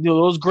about it.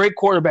 Those great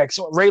quarterbacks.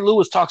 Ray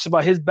Lewis talks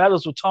about his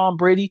battles with Tom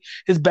Brady,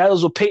 his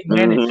battles with Peyton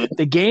Manning.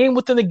 The game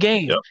within the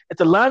game, at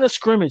the line of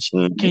scrimmage.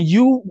 Can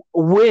you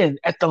win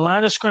at the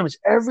line of scrimmage?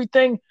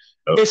 Everything.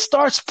 It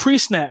starts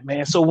pre-snap,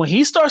 man. So when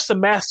he starts to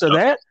master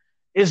that,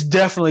 it's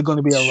definitely going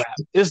to be a wrap.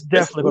 It's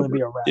definitely going to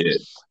be a wrap. Yeah.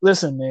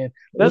 Listen, man,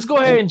 let's go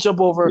ahead and jump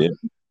over.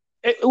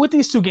 With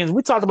these two games,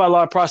 we talked about a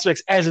lot of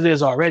prospects as it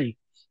is already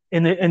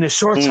in the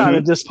short time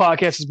that this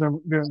podcast has been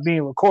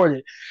being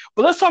recorded.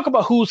 But let's talk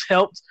about who's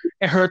helped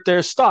and hurt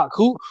their stock.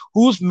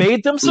 Who's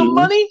made them some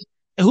money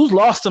and who's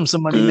lost them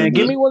some money, man.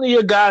 Give me one of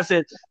your guys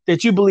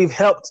that you believe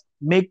helped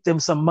make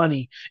them some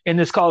money in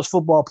this college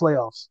football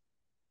playoffs.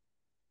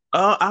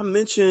 I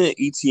mentioned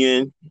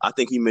ETN. I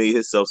think he made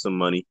himself some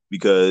money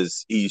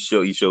because he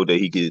showed that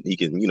he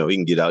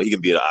can get out. He can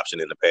be an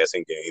option in the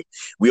passing game.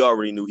 We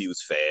already knew he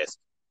was fast,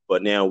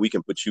 but now we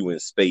can put you in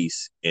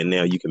space, and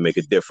now you can make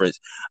a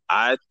difference.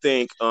 I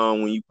think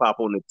when you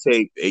pop on the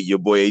tape, your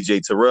boy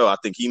AJ Terrell, I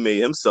think he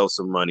made himself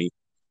some money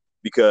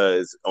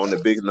because on the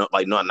big, not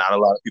a lot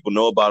of people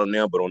know about him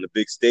now, but on the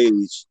big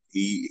stage,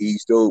 he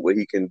showed what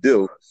he can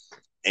do,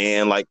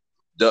 and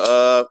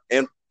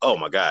oh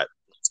my God.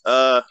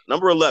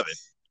 Number 11,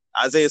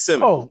 Isaiah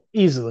Simmons. Oh,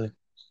 easily.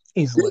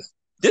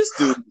 This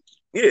dude,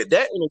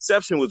 that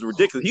interception was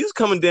ridiculous. He was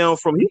coming down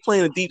he's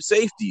playing a deep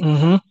safety.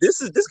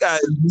 This guy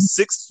is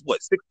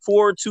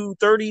 6'4",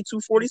 230,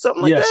 240,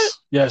 something like that.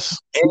 Yes.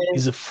 And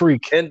he's a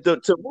freak. And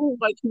to move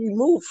like he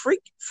moved,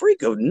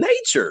 freak of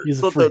nature.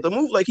 He's a freak. The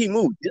move like he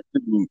moved,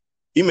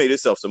 he made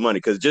himself some money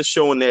because just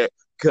showing that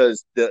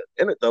because the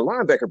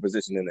linebacker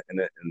position in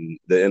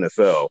the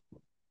NFL.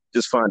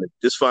 Just find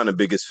the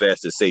biggest,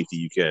 fastest safety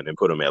you can and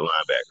put him at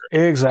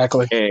linebacker.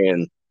 Exactly.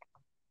 And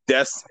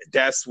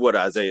that's what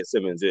Isaiah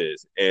Simmons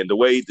is. And the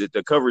way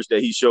the coverage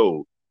that he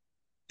showed,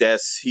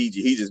 he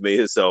just made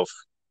himself.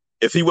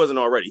 If he wasn't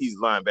already, he's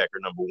linebacker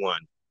number 1,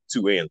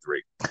 2, and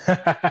 3.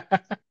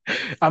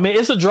 I mean,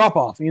 it's a drop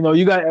off.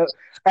 You got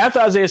after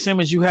Isaiah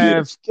Simmons, you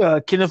have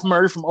Kenneth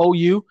Murray from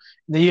OU,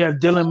 and then you have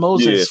Dylan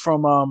Moses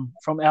from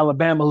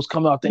Alabama, who's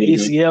coming off the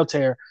ACL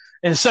tear.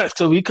 And such,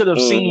 so we could have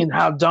seen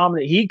how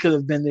dominant he could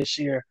have been this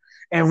year,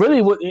 and really,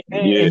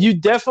 and you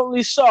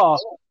definitely saw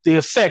the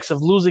effects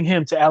of losing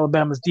him to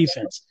Alabama's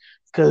defense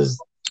because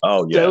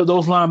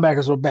those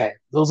linebackers were bad.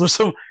 Those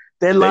were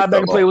that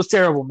linebacker play was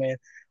terrible, man.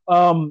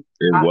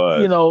 It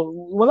was. You know,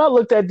 when I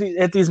looked at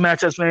these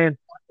matchups, man,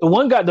 the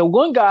one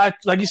guy,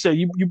 like you said,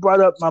 you brought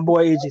up my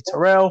boy AJ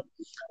Terrell.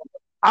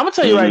 I'm gonna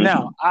tell you right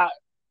now,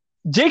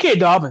 J.K.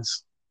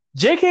 Dobbins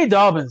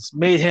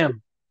made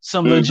him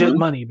some legit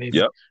money, baby.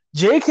 Yep.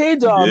 J.K.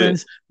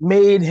 Dobbins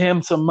made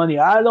him some money.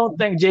 I don't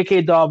think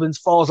J.K. Dobbins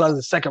falls out of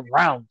the second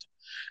round.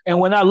 And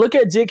when I look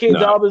at J.K.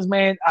 Dobbins,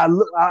 man,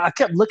 I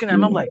kept looking at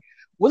him. I'm like,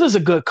 what is a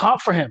good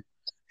comp for him?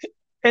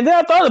 And then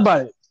I thought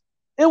about it.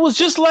 It was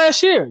just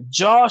last year,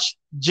 Josh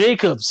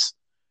Jacobs.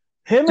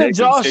 And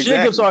Josh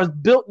Jacobs are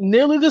built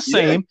nearly the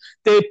same.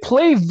 Yeah. They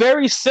play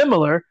very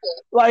similar.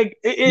 Like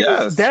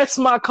that's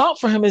my comp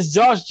for him is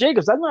Josh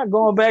Jacobs. I'm not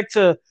going back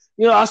to,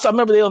 you know, I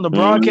remember they on the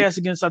broadcast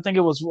against, I think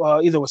it was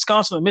either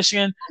Wisconsin or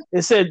Michigan.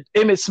 It said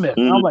Emmitt Smith.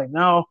 I'm like,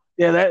 no,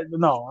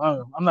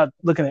 I'm not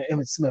looking at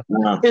Emmitt Smith.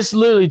 No. It's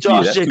literally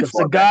Josh Jacobs,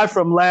 the guy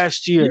from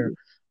last year.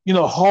 You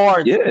know,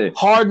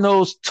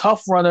 hard-nosed,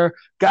 tough runner.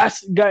 Guy,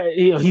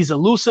 you know, he's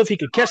elusive. He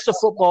could catch the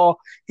football.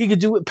 He could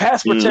do it,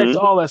 pass protect,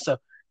 all that stuff.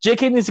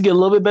 JK needs to get a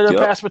little bit better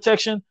pass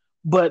protection,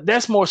 but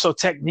that's more so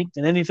technique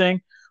than anything.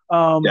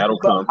 That'll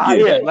come.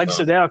 Like you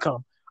said, that'll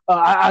come.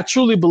 I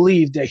truly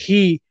believe that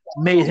he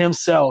made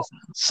himself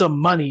some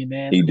money,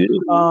 man. He did.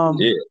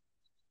 You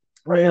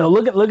know,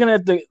 looking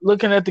at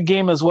the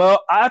game as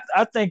well. I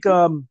think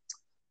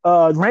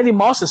Randy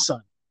Moss's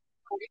son,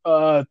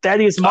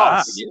 Thaddeus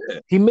Moss,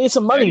 he made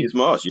some money.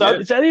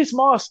 Thaddeus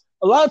Moss.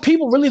 A lot of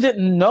people really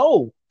didn't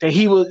know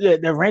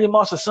that Randy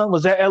Moss's son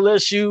was at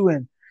LSU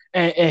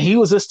and he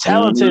was this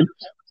talented,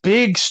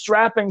 big,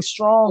 strapping,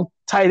 strong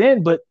tight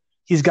end, but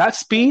he's got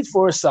speed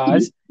for his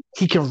size.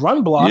 He can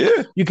run block.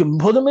 Yeah. You can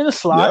put him in a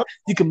slot. Yep.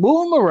 You can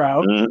move him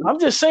around. I'm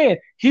just saying,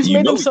 he's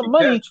made him some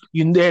money.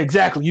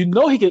 Exactly. You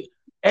know he could.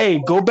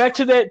 Hey, go back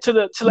to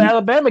the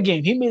Alabama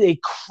game. He made a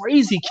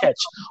crazy catch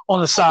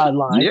on the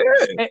sideline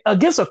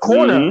against a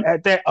corner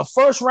at that a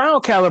first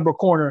round caliber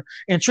corner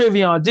in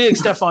Travion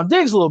Diggs, Stephon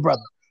Diggs' little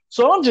brother.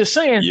 So I'm just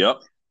saying,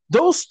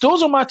 those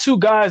are my two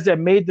guys that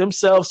made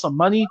themselves some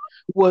money.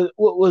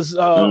 Was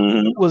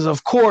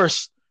of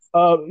course, you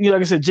know,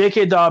 like I said,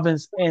 J.K.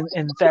 Dobbins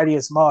and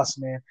Thaddeus Moss,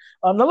 man.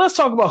 Now let's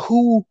talk about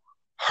who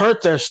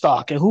hurt their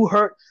stock and who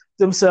hurt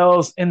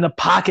themselves in the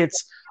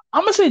pockets.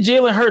 I'm gonna say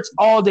Jalen Hurts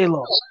all day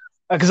long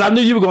because I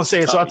knew you were gonna say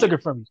it, so I took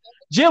it from you.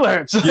 Jalen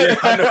Hurts.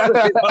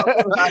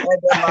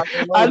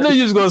 I knew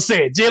you was gonna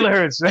say it. Jalen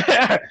Hurts.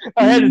 I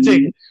had to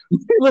take it.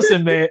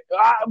 Listen, man.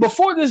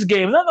 Before this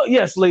game, and I know,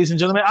 yes, ladies and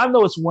gentlemen, I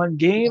know it's one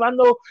game. I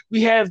know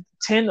we have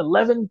 10,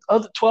 11,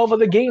 12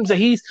 other games that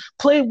he's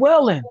played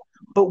well in.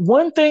 But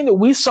one thing that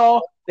we saw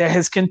that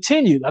has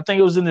continued, I think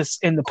it was in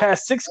the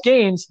past 6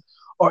 games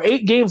or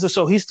 8 games or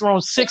so, he's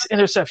thrown 6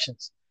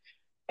 interceptions,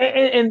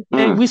 and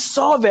we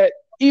saw that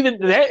even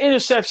that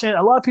interception.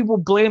 A lot of people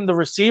blame the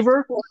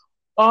receiver,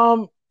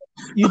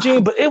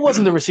 Eugene, but it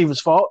wasn't the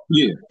receiver's fault.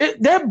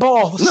 That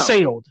ball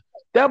sailed.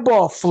 That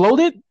ball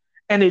floated,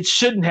 and it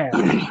shouldn't have.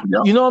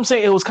 You know what I'm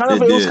saying? It was kind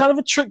of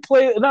a trick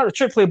play, not a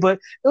trick play, but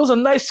it was a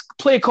nice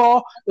play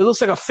call. It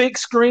looks like a fake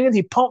screen.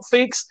 He pump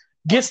fakes,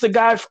 gets the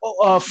guy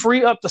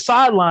free up the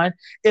sideline.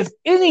 If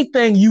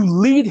anything, you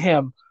lead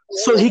him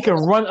so he can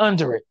run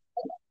under it.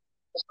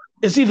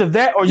 It's either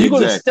that or you're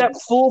going to step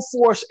full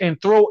force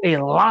and throw a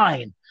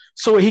line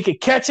so he can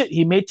catch it.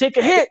 He may take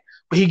a hit,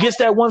 but he gets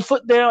that one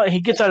foot down and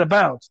he gets out of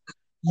bounds.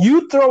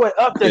 You throw it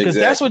up there because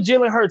that's what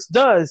Jalen Hurts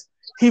does.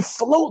 He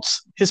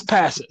floats his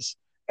passes.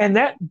 And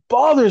that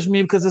bothers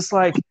me because it's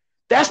like,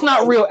 that's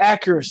not real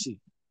accuracy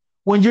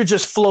when you're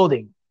just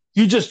floating.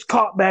 You just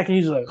caught back and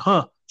you're just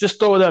like, just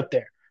throw it up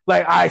there.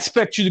 Like, I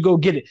expect you to go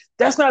get it.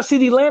 That's not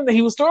CeeDee Lamb that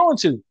he was throwing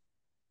to.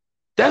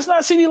 That's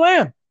not CeeDee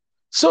Lamb.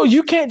 So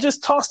you can't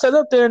just toss that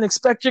up there and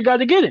expect your guy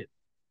to get it.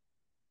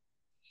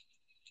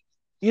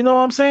 You know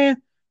what I'm saying?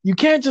 You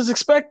can't just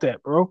expect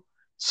that, bro.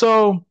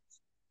 So,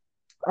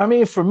 I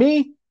mean, for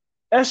me,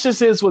 that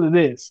just is what it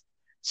is.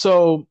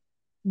 So,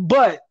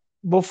 but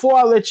before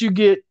I let you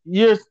get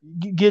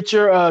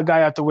your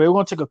guy out the way, we're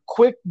going to take a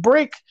quick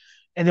break,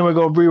 and then we're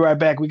going to be right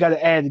back. We got an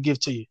ad to give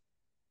to you.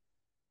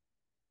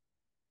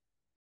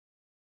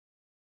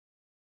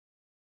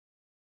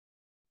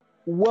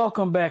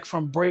 Welcome back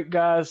from break,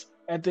 guys.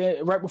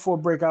 Right before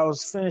break, I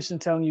was finishing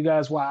telling you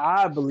guys why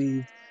I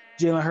believe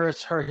Jalen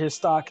Hurts hurt his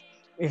stock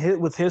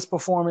with his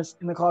performance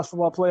in the college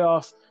football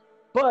playoffs.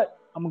 But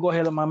I'm going to go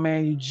ahead and my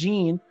man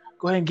Eugene,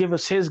 go ahead and give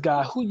us his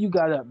guy. Who you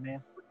got up,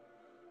 man?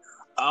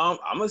 I'm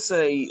going to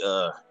say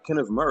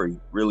Kenneth Murray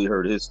really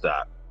hurt his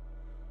stock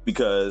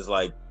because,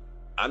 like,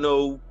 I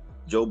know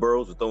Joe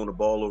Burrows was throwing the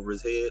ball over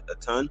his head a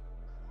ton,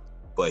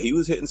 but he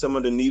was hitting some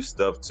underneath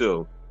stuff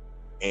too.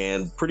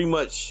 And pretty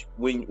much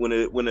when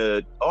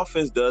an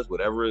offense does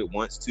whatever it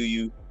wants to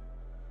you,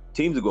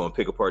 teams are going to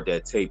pick apart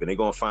that tape and they're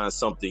going to find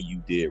something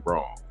you did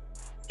wrong.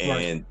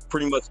 And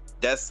pretty much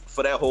that's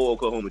for that whole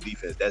Oklahoma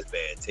defense. That's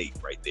bad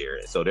tape right there.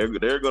 And so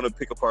they're going to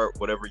pick apart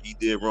whatever he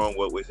did wrong,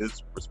 what was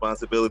his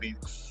responsibility,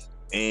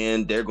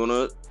 and they're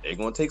gonna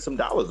take some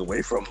dollars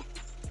away from him.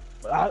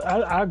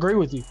 I agree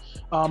with you.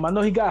 I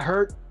know he got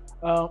hurt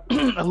a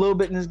little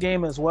bit in this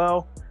game as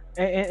well.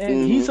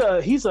 and he's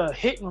a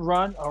hit and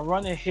run, a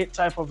run and hit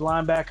type of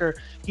linebacker.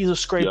 He's a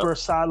scraper,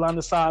 sideline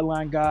to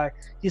sideline guy.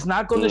 He's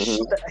not going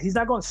to he's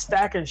not going to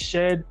stack and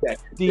shed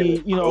the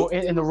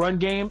in the run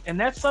game, and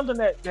that's something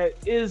that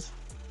is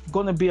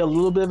going to be a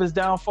little bit of his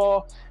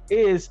downfall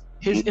is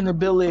his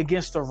inability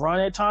against the run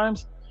at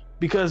times,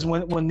 because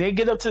when they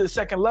get up to the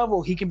second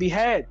level, he can be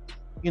had.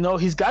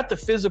 He's got the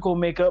physical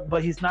makeup,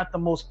 but he's not the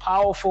most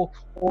powerful,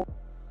 or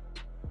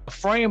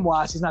frame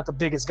wise, he's not the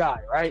biggest guy,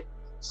 right?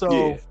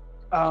 So.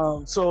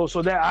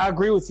 So that I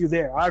agree with you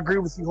there. I agree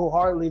with you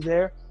wholeheartedly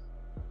there.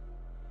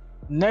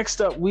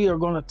 Next up, we are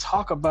going to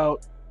talk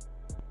about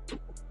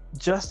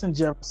Justin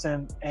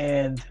Jefferson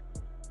and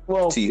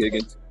T.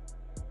 Higgins.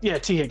 Yeah,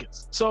 T.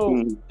 Higgins.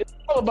 So it's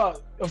all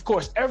about, of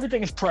course,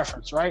 everything is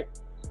preference, right?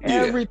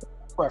 Everything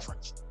is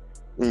preference.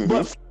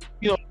 But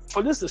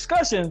for this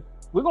discussion,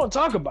 we're going to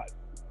talk about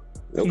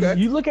it. Okay.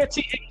 You look at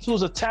T. Higgins,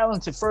 who's a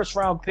talented first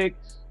round pick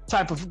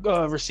type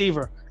of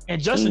receiver, and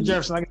Justin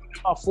Jefferson, like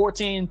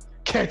 14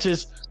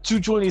 catches,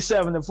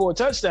 227 and 4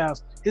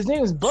 touchdowns. His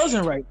name is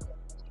buzzing right now.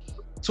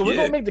 So we're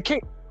gonna make the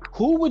case.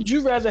 Who would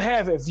you rather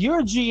have if you're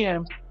a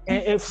GM,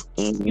 and if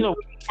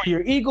for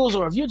your Eagles,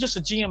 or if you're just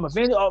a GM of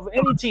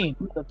any team,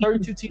 the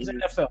 32 teams in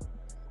the NFL,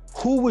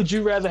 who would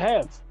you rather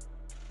have?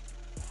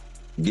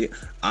 Yeah,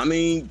 I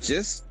mean,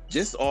 just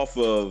off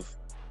of,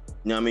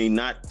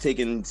 not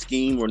taking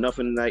scheme or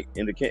nothing like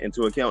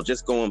into account,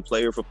 just going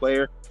player for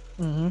player.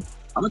 I'm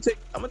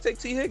gonna take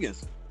T.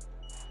 Higgins.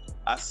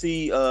 I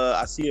see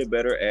a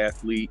better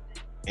athlete,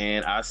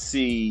 and I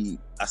see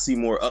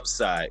more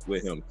upside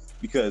with him,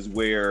 because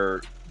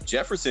where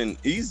Jefferson,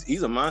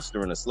 he's a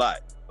monster in the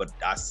slot, but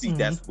I see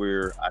that's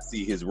where I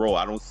see his role.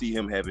 I don't see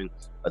him having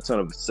a ton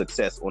of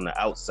success on the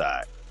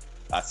outside.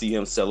 I see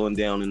him settling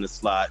down in the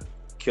slot,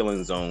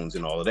 killing zones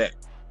and all of that.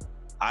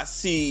 I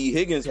see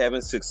Higgins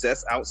having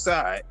success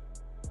outside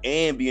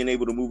and being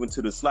able to move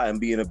into the slot and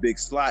be in a big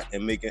slot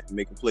and making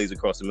plays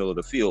across the middle of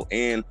the field.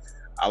 And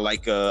I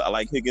like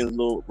Higgins'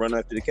 little run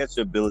after the catch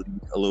ability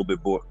a little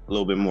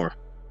bit more.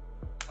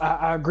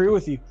 I agree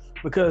with you,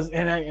 because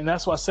and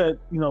that's why I said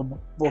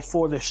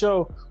before the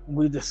show when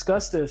we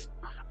discussed this,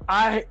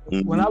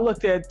 when I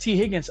looked at T.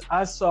 Higgins,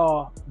 I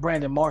saw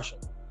Brandon Marshall.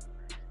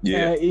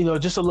 Yeah,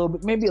 just a little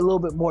bit, maybe a little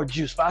bit more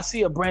juice. But I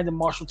see a Brandon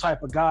Marshall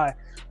type of guy.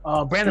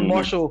 Brandon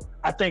Marshall,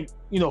 I think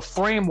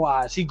frame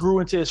wise, he grew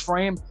into his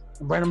frame.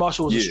 And Brandon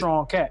Marshall was a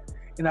strong cat,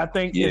 and I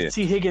think if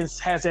T. Higgins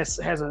has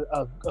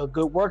a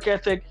good work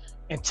ethic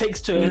and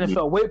takes to an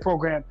NFL weight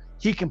program,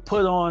 he can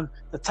put on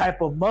the type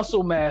of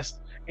muscle mass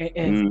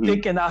and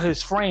thicken out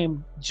his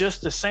frame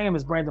just the same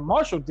as Brandon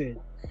Marshall did.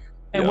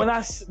 And when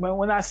I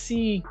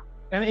see,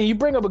 and you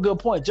bring up a good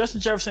point,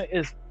 Justin Jefferson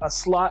is a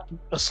slot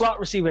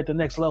receiver at the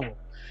next level,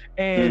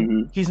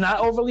 and he's not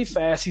overly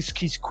fast.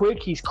 He's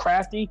quick. He's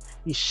crafty.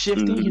 He's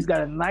shifty. He's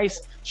got a nice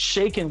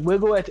shake and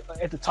wiggle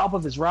at the top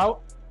of his route.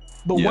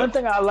 But one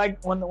thing I like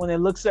when I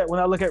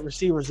look at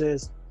receivers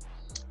is,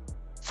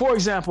 for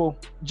example,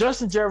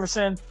 Justin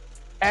Jefferson,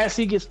 as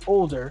he gets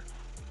older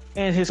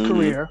in his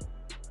career,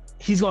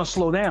 he's going to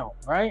slow down,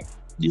 right?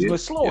 He's going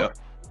to slower.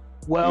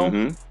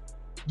 Well,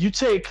 you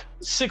take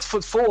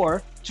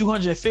 6'4",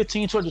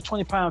 215,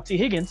 220-pound T.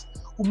 Higgins,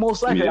 who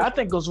most likely I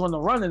think goes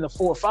run in the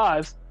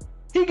 4.5s.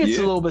 He gets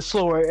a little bit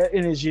slower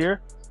in his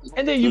year,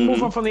 and then you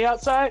move him from the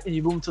outside and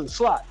you move him to the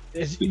slot.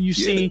 As you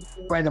see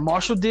Brandon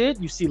Marshall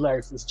did, you see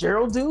Larry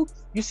Fitzgerald do,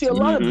 you see a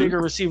lot of bigger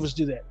receivers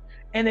do that.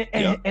 And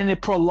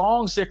it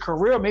prolongs their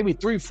career maybe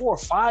 3, 4,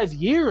 5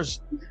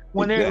 years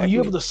when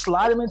you're able to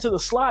slide them into the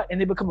slot and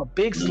they become a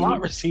big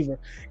slot receiver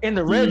in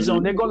the red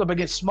zone. They're going up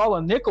against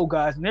smaller nickel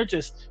guys and they're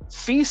just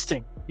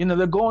feasting.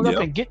 They're going up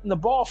and getting the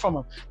ball from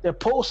them. They're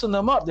posting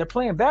them up. They're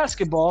playing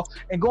basketball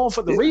and going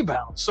for the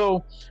rebound.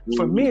 So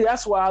for me,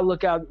 that's why I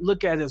look at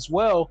it as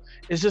well.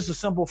 It's just a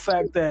simple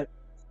fact that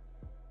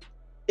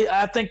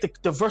I think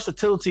the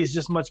versatility is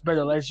just much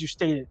better, as you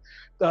stated.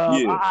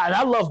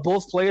 I love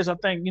both players. I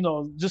think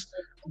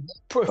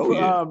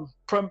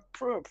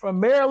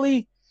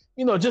primarily,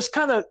 just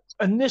kind of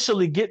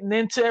initially getting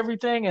into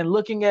everything and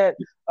looking at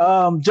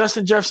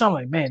Justin Jefferson. I'm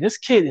like, man, this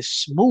kid is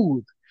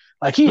smooth.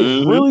 Like, he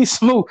is really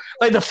smooth.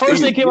 Like, the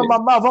first thing came out of my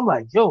mouth, I'm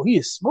like, yo, he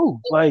is smooth.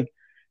 Like,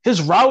 his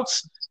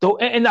routes, though,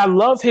 and I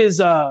love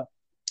his.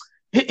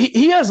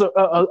 He has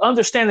a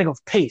understanding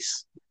of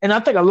pace. And I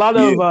think a lot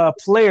of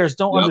players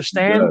don't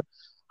understand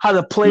how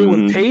to play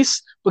with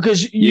pace,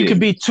 because you can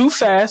be too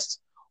fast,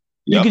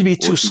 you can be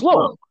too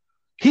slow.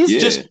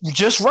 He's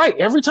just right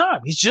every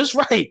time. He's just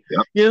right.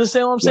 You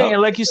understand what I'm saying?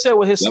 And like you said,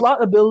 with his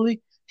slot ability,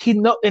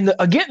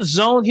 against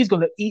zone, he's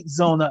going to eat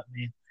zone up,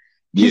 man.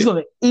 He's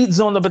going to eat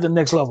zone up at the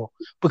next level,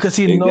 because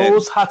he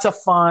knows how to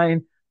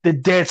find the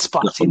dead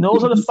spots. He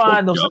knows how to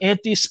find those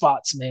empty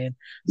spots, man.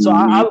 So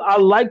I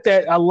like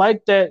that. I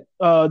like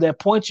that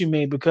point you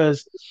made,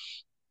 because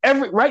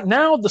right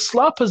now the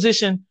slot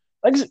position,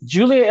 like I said,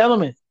 Julian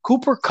Edelman,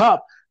 Cooper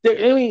Kupp,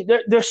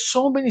 there's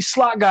so many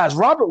slot guys.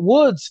 Robert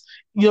Woods,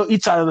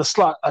 eats out of the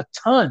slot a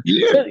ton.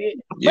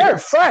 Matter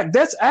of fact,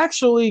 that's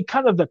actually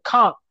kind of the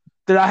comp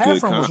that I had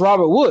from was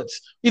Robert Woods.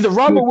 Either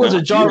Robert Woods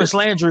or Jarvis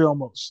Landry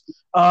almost.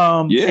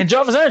 And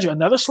Jarvis Landry,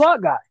 another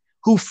slot guy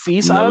who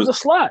feasts out of the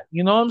slot.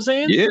 You know what I'm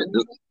saying? Yeah,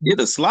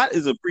 the slot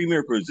is a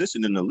premier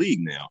position in the league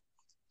now.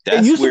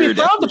 It used to be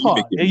frowned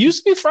upon. It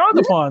used to be frowned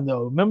upon,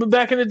 though. Remember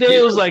back in the day,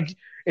 it was like,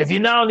 if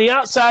you're not on the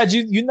outside,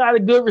 you're not a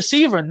good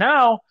receiver.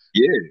 Now,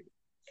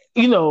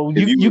 you know,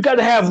 you got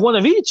to have one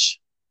of each.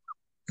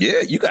 Yeah,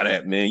 you got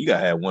to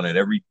have one at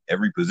every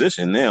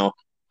position now.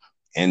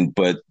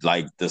 But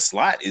like the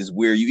slot is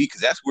where you eat, because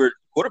that's where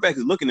quarterback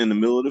is looking in the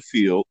middle of the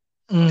field.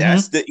 Mm-hmm.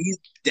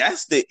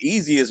 That's the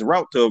easiest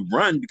route to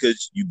run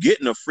because you're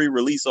getting a free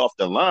release off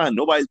the line.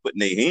 Nobody's putting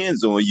their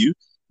hands on you.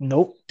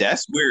 Nope.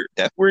 That's where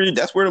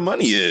the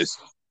money is.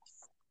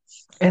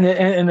 And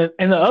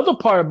the other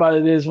part about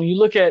it is when you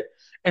look at,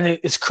 and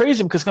it's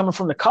crazy because coming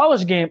from the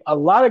college game, a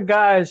lot of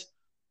guys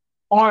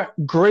aren't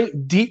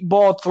great deep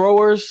ball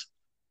throwers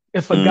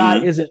if a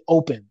guy isn't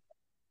open.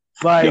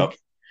 Like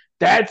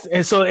that's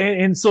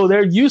so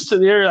they're used to,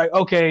 they're like,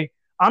 okay,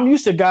 I'm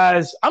used to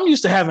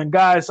having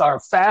guys are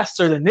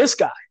faster than this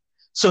guy.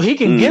 So he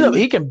can get him,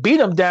 he can beat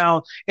him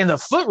down in the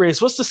foot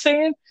race. What's the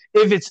saying?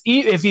 If he's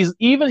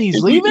even,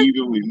 he's leaving.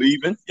 We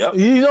leaving. Yep.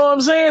 You know what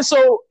I'm saying?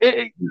 So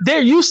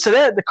they're used to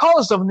that. The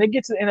college stuff, when they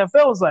get to the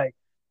NFL, it's like,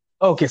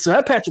 okay, so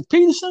that Patrick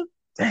Peterson,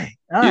 dang,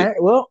 all right,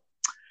 well,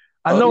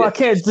 I know I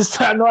can't just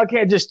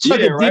chuck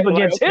it deep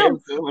against him.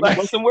 So let me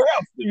go somewhere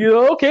else. You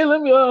know, okay,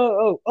 let me.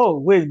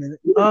 Wait a minute.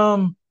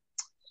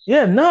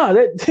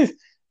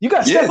 You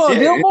got Stephon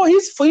Gilmore.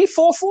 He's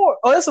 4'4".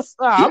 Oh,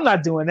 I'm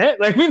not doing that.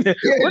 Like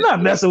we're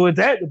not messing with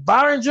that.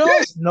 Byron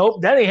Jones,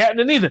 nope, that ain't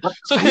happening either.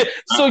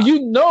 So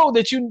you know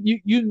that you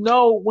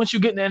know once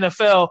you get in the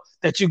NFL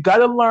that you got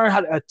to learn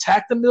how to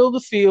attack the middle of the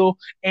field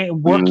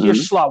and work your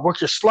slot,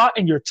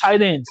 and your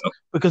tight ends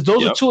because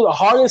those are two of the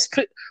hardest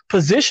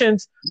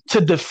positions to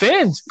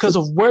defend because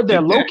of where they're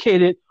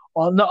located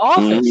on the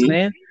offense,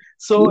 man.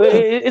 So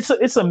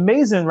it's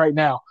amazing right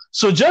now.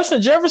 So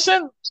Justin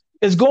Jefferson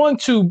is going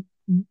to.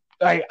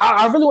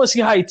 I really want to see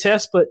how he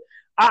tests, but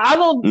I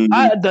don't.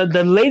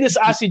 The latest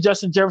I see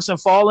Justin Jefferson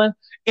falling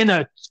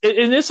and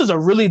this is a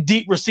really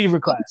deep receiver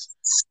class.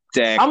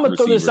 I'm gonna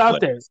throw this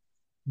out there.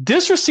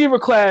 This receiver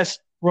class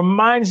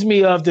reminds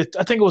me of I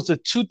think it was the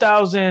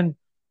 2015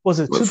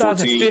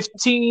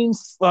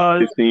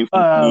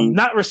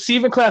 not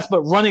receiving class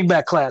but running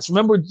back class.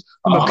 Remember the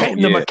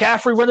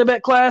McCaffrey running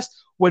back class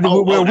where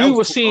we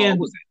were seeing.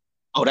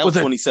 Oh, that was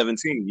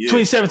 2017. Yeah.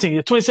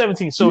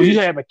 2017. So you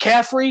had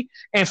McCaffrey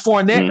and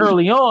Fournette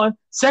early on.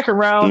 Second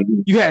round,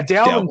 you had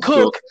Dalvin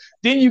Cook.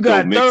 Then you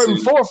got third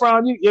and fourth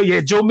round.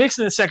 Joe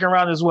Mixon in the second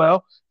round as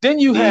well. Then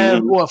you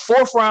have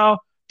fourth round,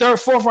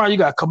 you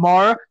got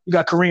Kamara. You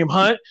got Kareem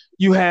Hunt.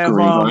 You have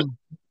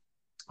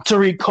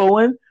Tariq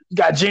Cohen. You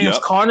got James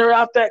Conner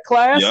out that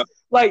class.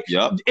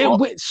 It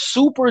went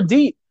super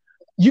deep.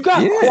 You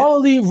got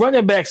quality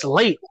running backs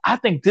late. I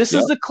think this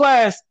is the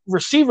class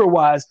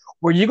receiver-wise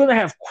where you're going to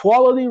have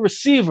quality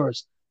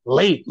receivers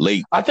late.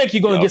 I think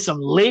you're going to get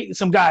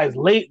some guys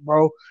late,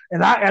 bro.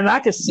 And I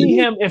can see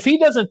him if he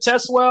doesn't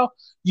test well.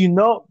 You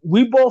know,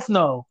 we both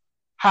know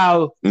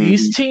how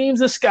these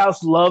teams and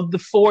scouts love the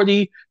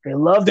 40. They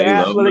love the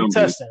athletic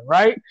testing,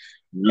 right?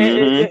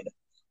 And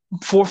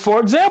for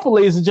example,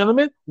 ladies and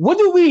gentlemen, what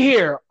do we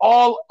hear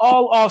all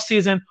off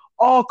season?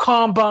 All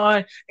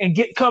combine and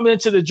coming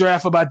into the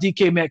draft about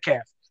DK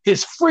Metcalf.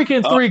 His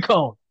freaking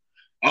 3-cone.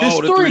 His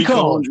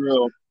 3-cone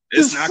drill.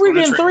 His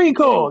freaking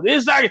 3-cone.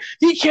 It's like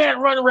he can't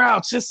run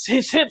routes.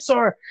 His hips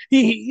are.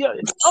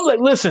 I'm like,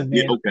 listen,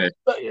 man.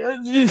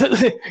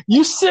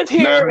 You sit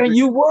here and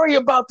you worry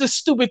about this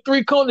stupid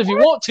 3-cone if you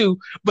want to,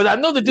 but I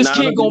know that this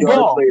kid gonna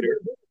ball.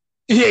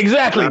 Yeah,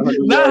 exactly.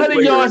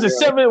 900 yards and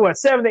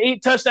 7 to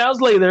 8 touchdowns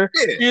later.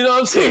 Yeah. You know what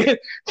I'm saying?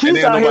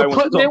 He's out here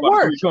putting in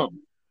work.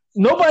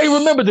 Nobody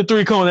remembered the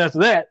 3-cone after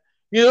that.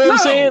 You know what I'm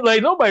saying?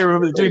 Like nobody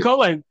remembered the 3-cone.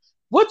 Like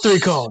what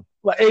 3-cone?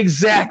 Like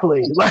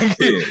exactly.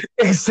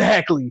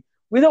 Exactly.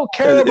 We don't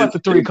care about the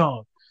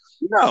 3-cone.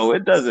 No,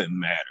 it doesn't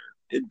matter.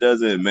 It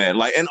doesn't matter.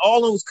 Like and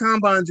all those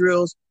combine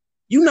drills,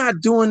 you're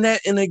not doing that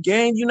in a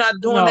game. You're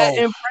not doing that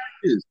in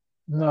practice.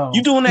 No,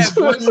 you're doing that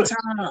one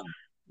time.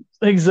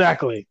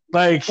 Exactly.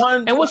 Like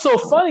and what's so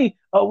funny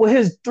with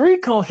his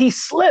 3-cone, he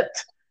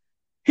slipped.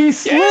 He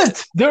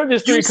slipped during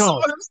this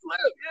 3-cone.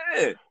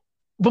 Yeah.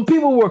 But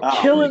people were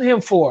killing him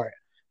for it.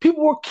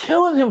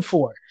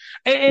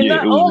 And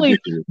not only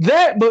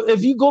that, but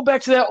if you go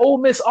back to that Ole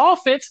Miss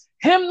offense,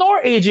 him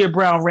nor A.J.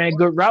 Brown ran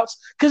good routes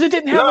because it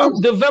didn't have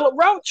a developed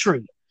route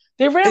tree.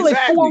 They ran like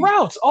 4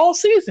 routes all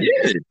season.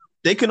 Yeah.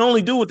 They could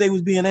only do what they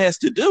was being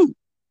asked to do.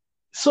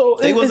 So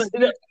they wasn't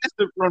asked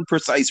to run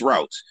precise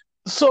routes.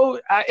 So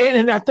I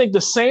think the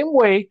same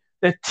way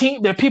that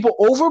people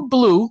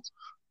overblew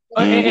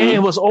and it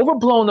was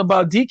overblown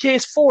about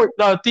DK's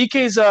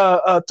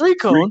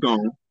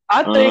 3-cone.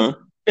 I think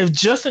if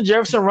Justin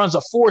Jefferson runs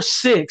a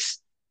 4.6,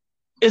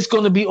 it's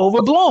going to be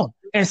overblown,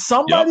 and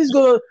somebody's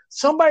gonna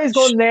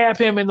nab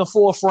him in the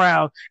 4th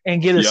round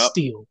and get a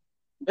steal.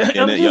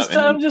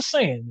 I'm just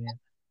saying, man.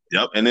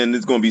 Yep. And then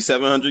it's going to be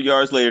 700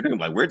 yards later. They're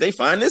like, where'd they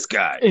find this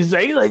guy?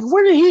 Exactly. Like,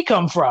 where did he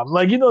come from?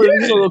 Like,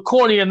 the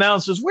corny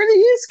announcers. Where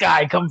did this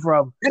guy come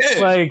from?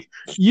 Yeah. Like,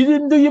 you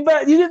didn't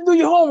do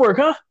your homework,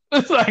 huh?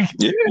 It's like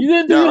you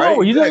didn't do your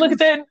homework. You didn't look at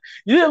that.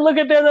 You didn't look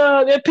at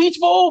that Peach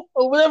Bowl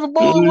or whatever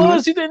bowl it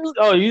was. You didn't.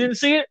 Oh, you didn't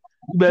see it.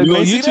 You better go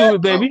YouTube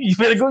it, baby. You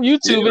better go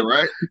YouTube it.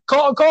 Right.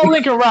 Call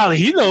Lincoln Riley.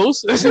 He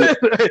knows.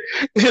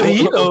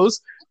 He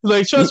knows.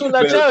 Like, trust me when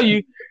I tell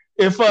you.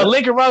 If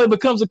Lincoln Riley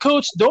becomes a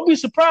coach, don't be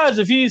surprised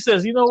if he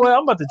says, "You know what?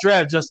 I'm about to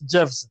draft Justin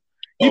Jefferson."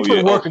 He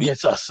put work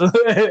against us.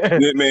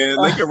 Man,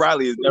 Lincoln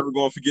Riley is never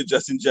going to forget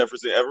Justin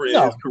Jefferson ever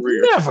in his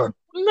career.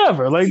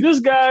 Never. Like, this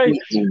guy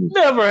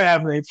never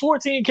happened.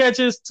 14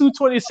 catches,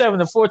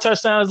 227, and 4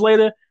 touchdowns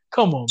later.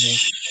 Come on, man.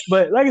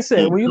 But like I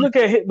said, when you look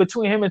at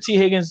between him and T.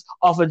 Higgins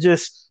off of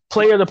just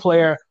player to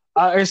player,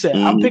 like I said,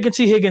 I'm picking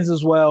T. Higgins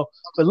as well.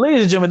 But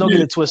ladies and gentlemen, don't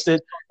get it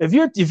twisted. If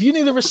you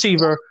need a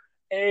receiver,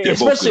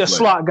 especially a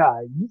slot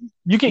guy,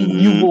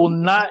 you will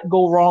not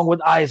go wrong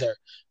with either.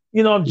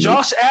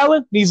 Josh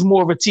Allen needs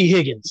more of a T.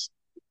 Higgins.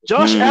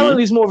 Allen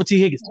needs more of a T.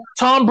 Higgins.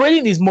 Tom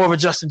Brady needs more of a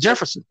Justin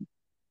Jefferson.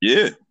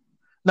 Yeah.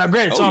 Now,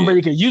 granted, Tom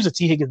Brady can use a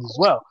T. Higgins as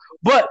well,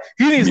 but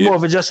he needs more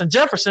of a Justin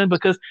Jefferson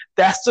because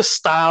that's the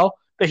style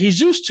that he's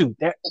used to.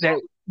 That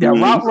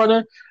route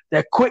runner,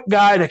 that quick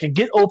guy that can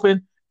get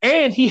open.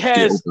 And he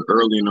has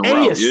early in the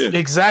route. Yeah.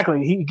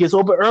 Exactly. He gets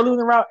open early in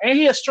the route, and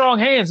he has strong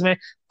hands, man.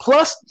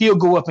 Plus, he'll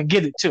go up and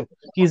get it too.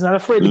 He's not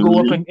afraid to go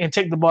up and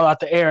take the ball out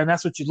the air, and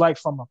that's what you like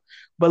from him.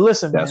 But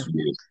listen, man,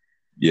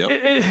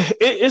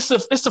 it's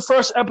the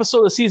first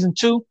episode of season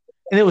 2,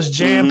 and it was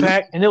jam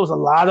packed, and it was a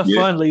lot of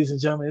fun, ladies and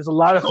gentlemen. It's a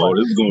lot of fun.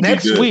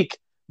 Next week,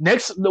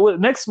 next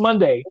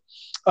Monday,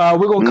 we're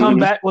gonna come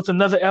back with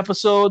another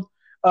episode,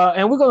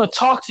 and we're gonna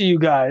talk to you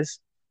guys.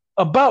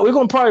 We're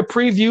going to probably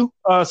preview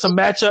some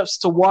matchups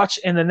to watch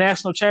in the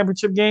national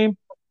championship game.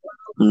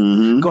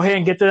 Go ahead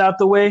and get that out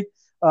the way.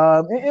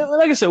 And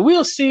like I said,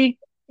 we'll see.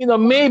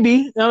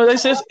 Maybe they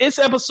say it's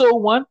episode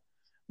 1.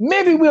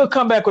 Maybe we'll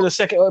come back with a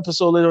second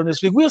episode later on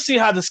this week. We'll see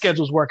how the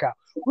schedules work out.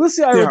 We'll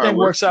see how everything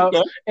works out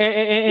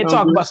and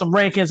talk about some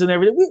rankings and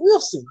everything.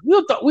 We'll see.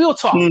 We'll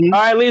talk. All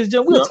right, ladies and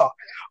gentlemen, we'll talk.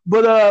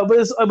 But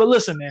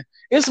listen, man,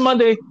 it's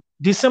Monday,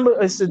 December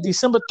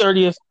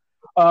 30th.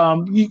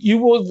 You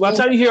will. By the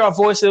time you hear our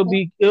voice, it'll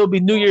be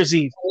New Year's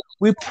Eve.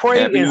 We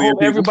pray and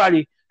hope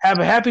everybody have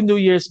a happy New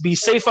Year's. Be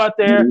safe out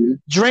there. Don't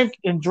drink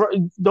and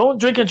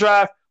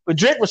drive, but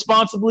drink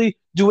responsibly.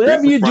 Do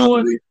whatever you're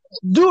doing.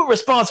 Do it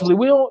responsibly.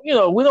 We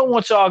don't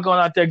want y'all going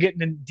out there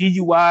getting in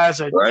DUIs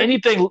or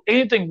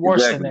anything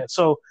worse than that.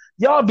 So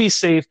y'all be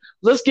safe.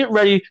 Let's get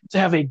ready to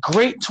have a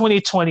great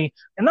 2020.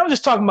 And I'm not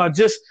just talking about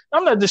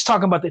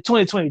the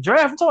 2020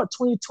 draft. I'm talking about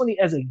 2020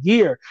 as a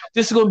year.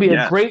 This is going to be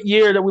a great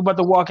year that we're about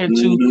to walk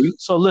into.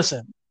 So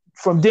listen,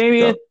 from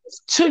Damian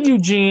to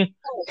Eugene,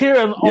 here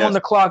on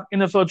the Clock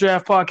NFL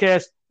Draft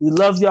Podcast, we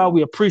love y'all.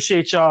 We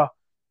appreciate y'all.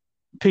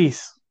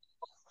 Peace.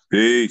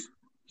 Peace.